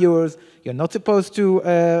become yours, you're not supposed to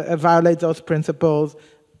violate those principles,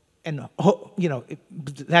 and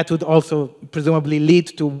that would also presumably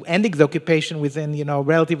lead to ending the occupation within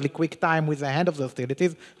relatively quick time with the end of the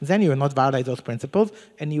hostilities. Then you will not violate those principles,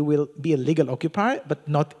 and you will be a legal occupier, but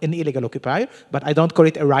not an illegal occupier. But I don't call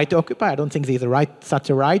it a right to occupy. I don't think there is a right,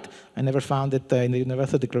 such a right. I never found it in the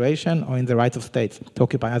Universal Declaration or in the rights of states to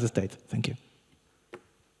occupy other states. Thank you.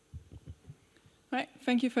 Right.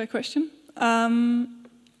 Thank you for your question.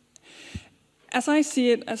 As I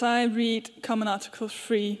see it, as I read Common Article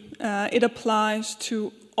 3, it applies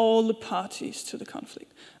to all the parties to the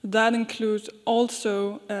conflict. That includes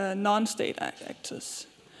also non-state actors,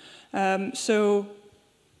 so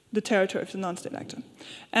the territory of the non-state actor.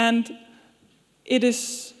 And it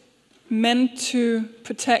is meant to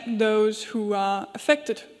protect those who are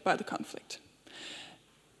affected by the conflict.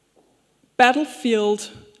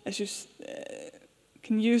 Battlefield, as you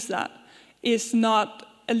can use that, is not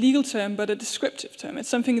a legal term, but a descriptive term. It's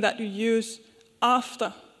something that you use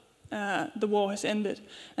after the war has ended.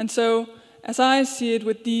 And so, as I see it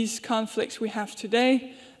with these conflicts we have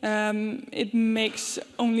today, it makes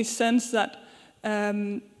only sense that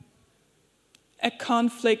a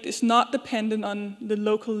conflict is not dependent on the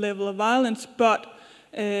local level of violence, but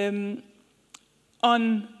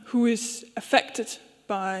on who is affected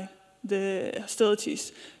by the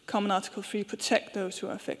hostilities. Common Article 3 protect those who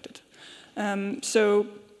are affected. And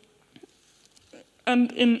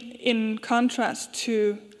in contrast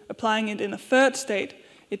to applying it in a third state,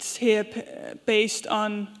 it's here based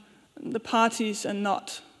on the parties and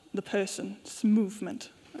not the person's movement.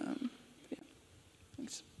 Yeah.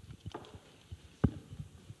 Thanks.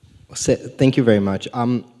 Thank you very much.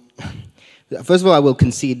 First of all, I will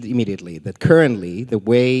concede immediately that currently the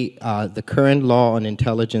way the current law on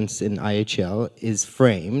intelligence in IHL is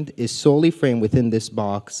framed is solely framed within this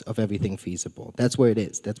box of everything feasible. That's where it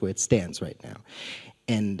is. That's where it stands right now.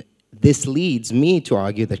 And this leads me to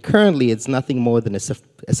argue that currently it's nothing more than a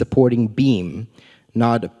supporting beam,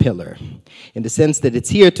 not a pillar, in the sense that it's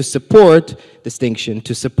here to support distinction,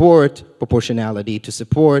 to support proportionality, to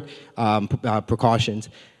support precautions.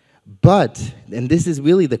 But, and this is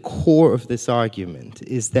really the core of this argument,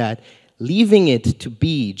 is that leaving it to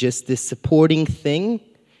be just this supporting thing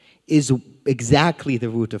is exactly the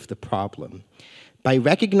root of the problem. By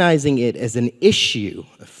recognizing it as an issue,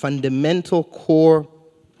 a fundamental core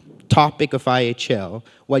topic of IHL,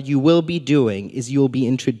 what you will be doing is you'll be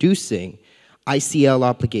introducing ICL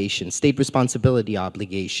obligations, state responsibility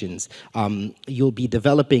obligations. You'll be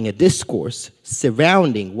developing a discourse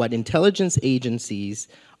surrounding what intelligence agencies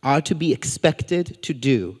are to be expected to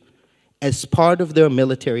do as part of their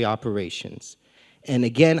military operations. And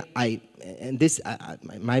again, my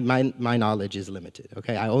knowledge is limited,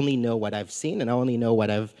 okay? I only know what I've seen, and I only know what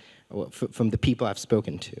from the people I've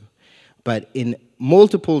spoken to. But in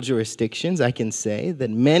multiple jurisdictions, I can say that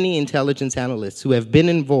many intelligence analysts who have been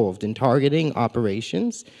involved in targeting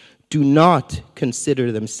operations do not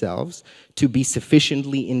consider themselves to be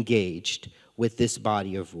sufficiently engaged with this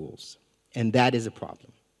body of rules. And that is a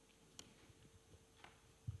problem.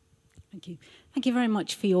 Thank you. Thank you very much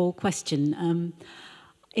for your question.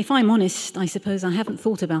 If I'm honest, I suppose I haven't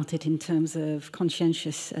thought about it in terms of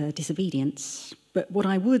conscientious disobedience. But what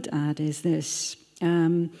I would add is this.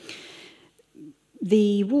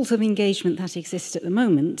 The rules of engagement that exist at the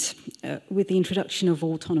moment, with the introduction of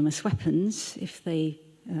autonomous weapons, if they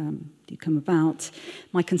do come about,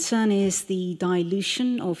 my concern is the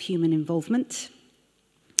dilution of human involvement,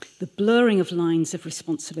 the blurring of lines of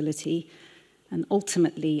responsibility, and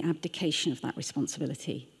ultimately abdication of that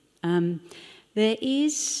responsibility.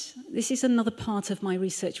 This is another part of my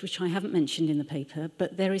research which I haven't mentioned in the paper,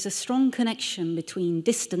 but there is a strong connection between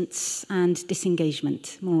distance and disengagement,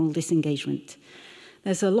 moral disengagement.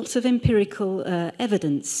 There's a lot of empirical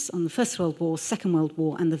evidence on the First World War, Second World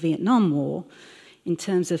War, and the Vietnam War in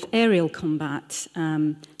terms of aerial combat,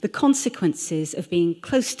 the consequences of being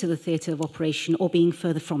close to the theatre of operation or being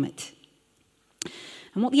further from it.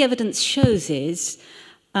 And what the evidence shows is,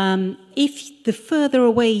 if the further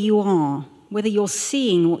away you are, whether you're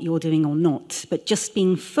seeing what you're doing or not, but just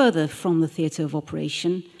being further from the theatre of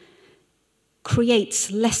operation,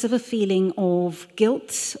 creates less of a feeling of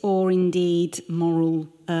guilt or indeed moral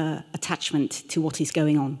attachment to what is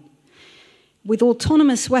going on. With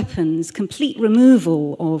autonomous weapons, complete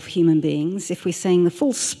removal of human beings, if we're saying the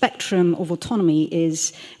full spectrum of autonomy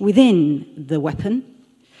is within the weapon,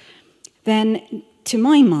 then to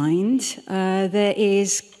my mind, there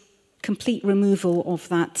is complete removal of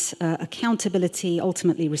that accountability,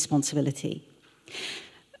 ultimately responsibility.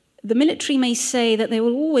 The military may say that there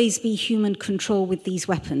will always be human control with these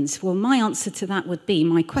weapons. Well, my answer to that would be,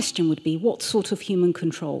 my question would be, what sort of human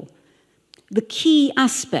control? The key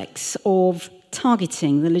aspects of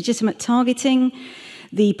targeting, the legitimate targeting,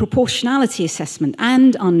 the proportionality assessment,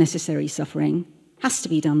 and unnecessary suffering has to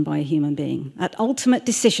be done by a human being. That ultimate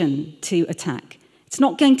decision to attack. It's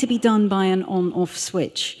not going to be done by an on-off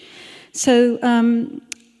switch. So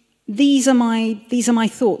these are my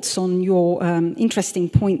thoughts on your interesting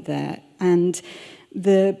point there. And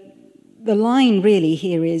the line really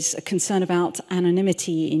here is a concern about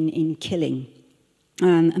anonymity in killing.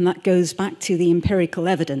 And that goes back to the empirical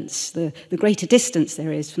evidence. The greater distance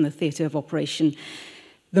there is from the theatre of operation,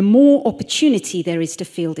 the more opportunity there is to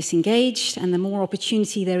feel disengaged, and the more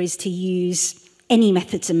opportunity there is to use any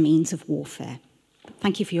methods and means of warfare.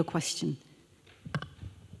 Thank you for your question.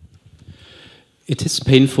 It is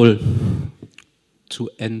painful to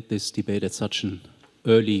end this debate at such an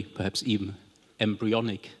early, perhaps even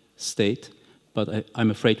embryonic state, but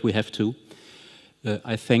I'm afraid we have to.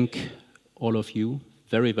 I thank all of you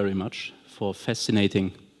very, very much for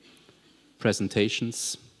fascinating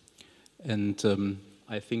presentations, and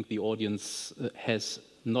I think the audience has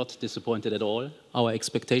not disappointed at all our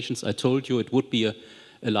expectations. I told you it would be a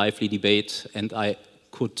lively debate, and I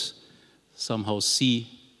could somehow see,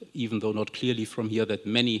 even though not clearly from here, that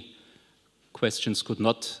many questions could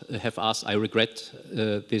not have asked. I regret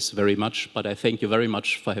this very much, but I thank you very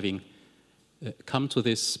much for having come to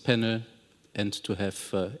this panel and to have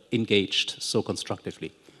engaged so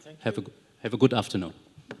constructively. Have a good afternoon.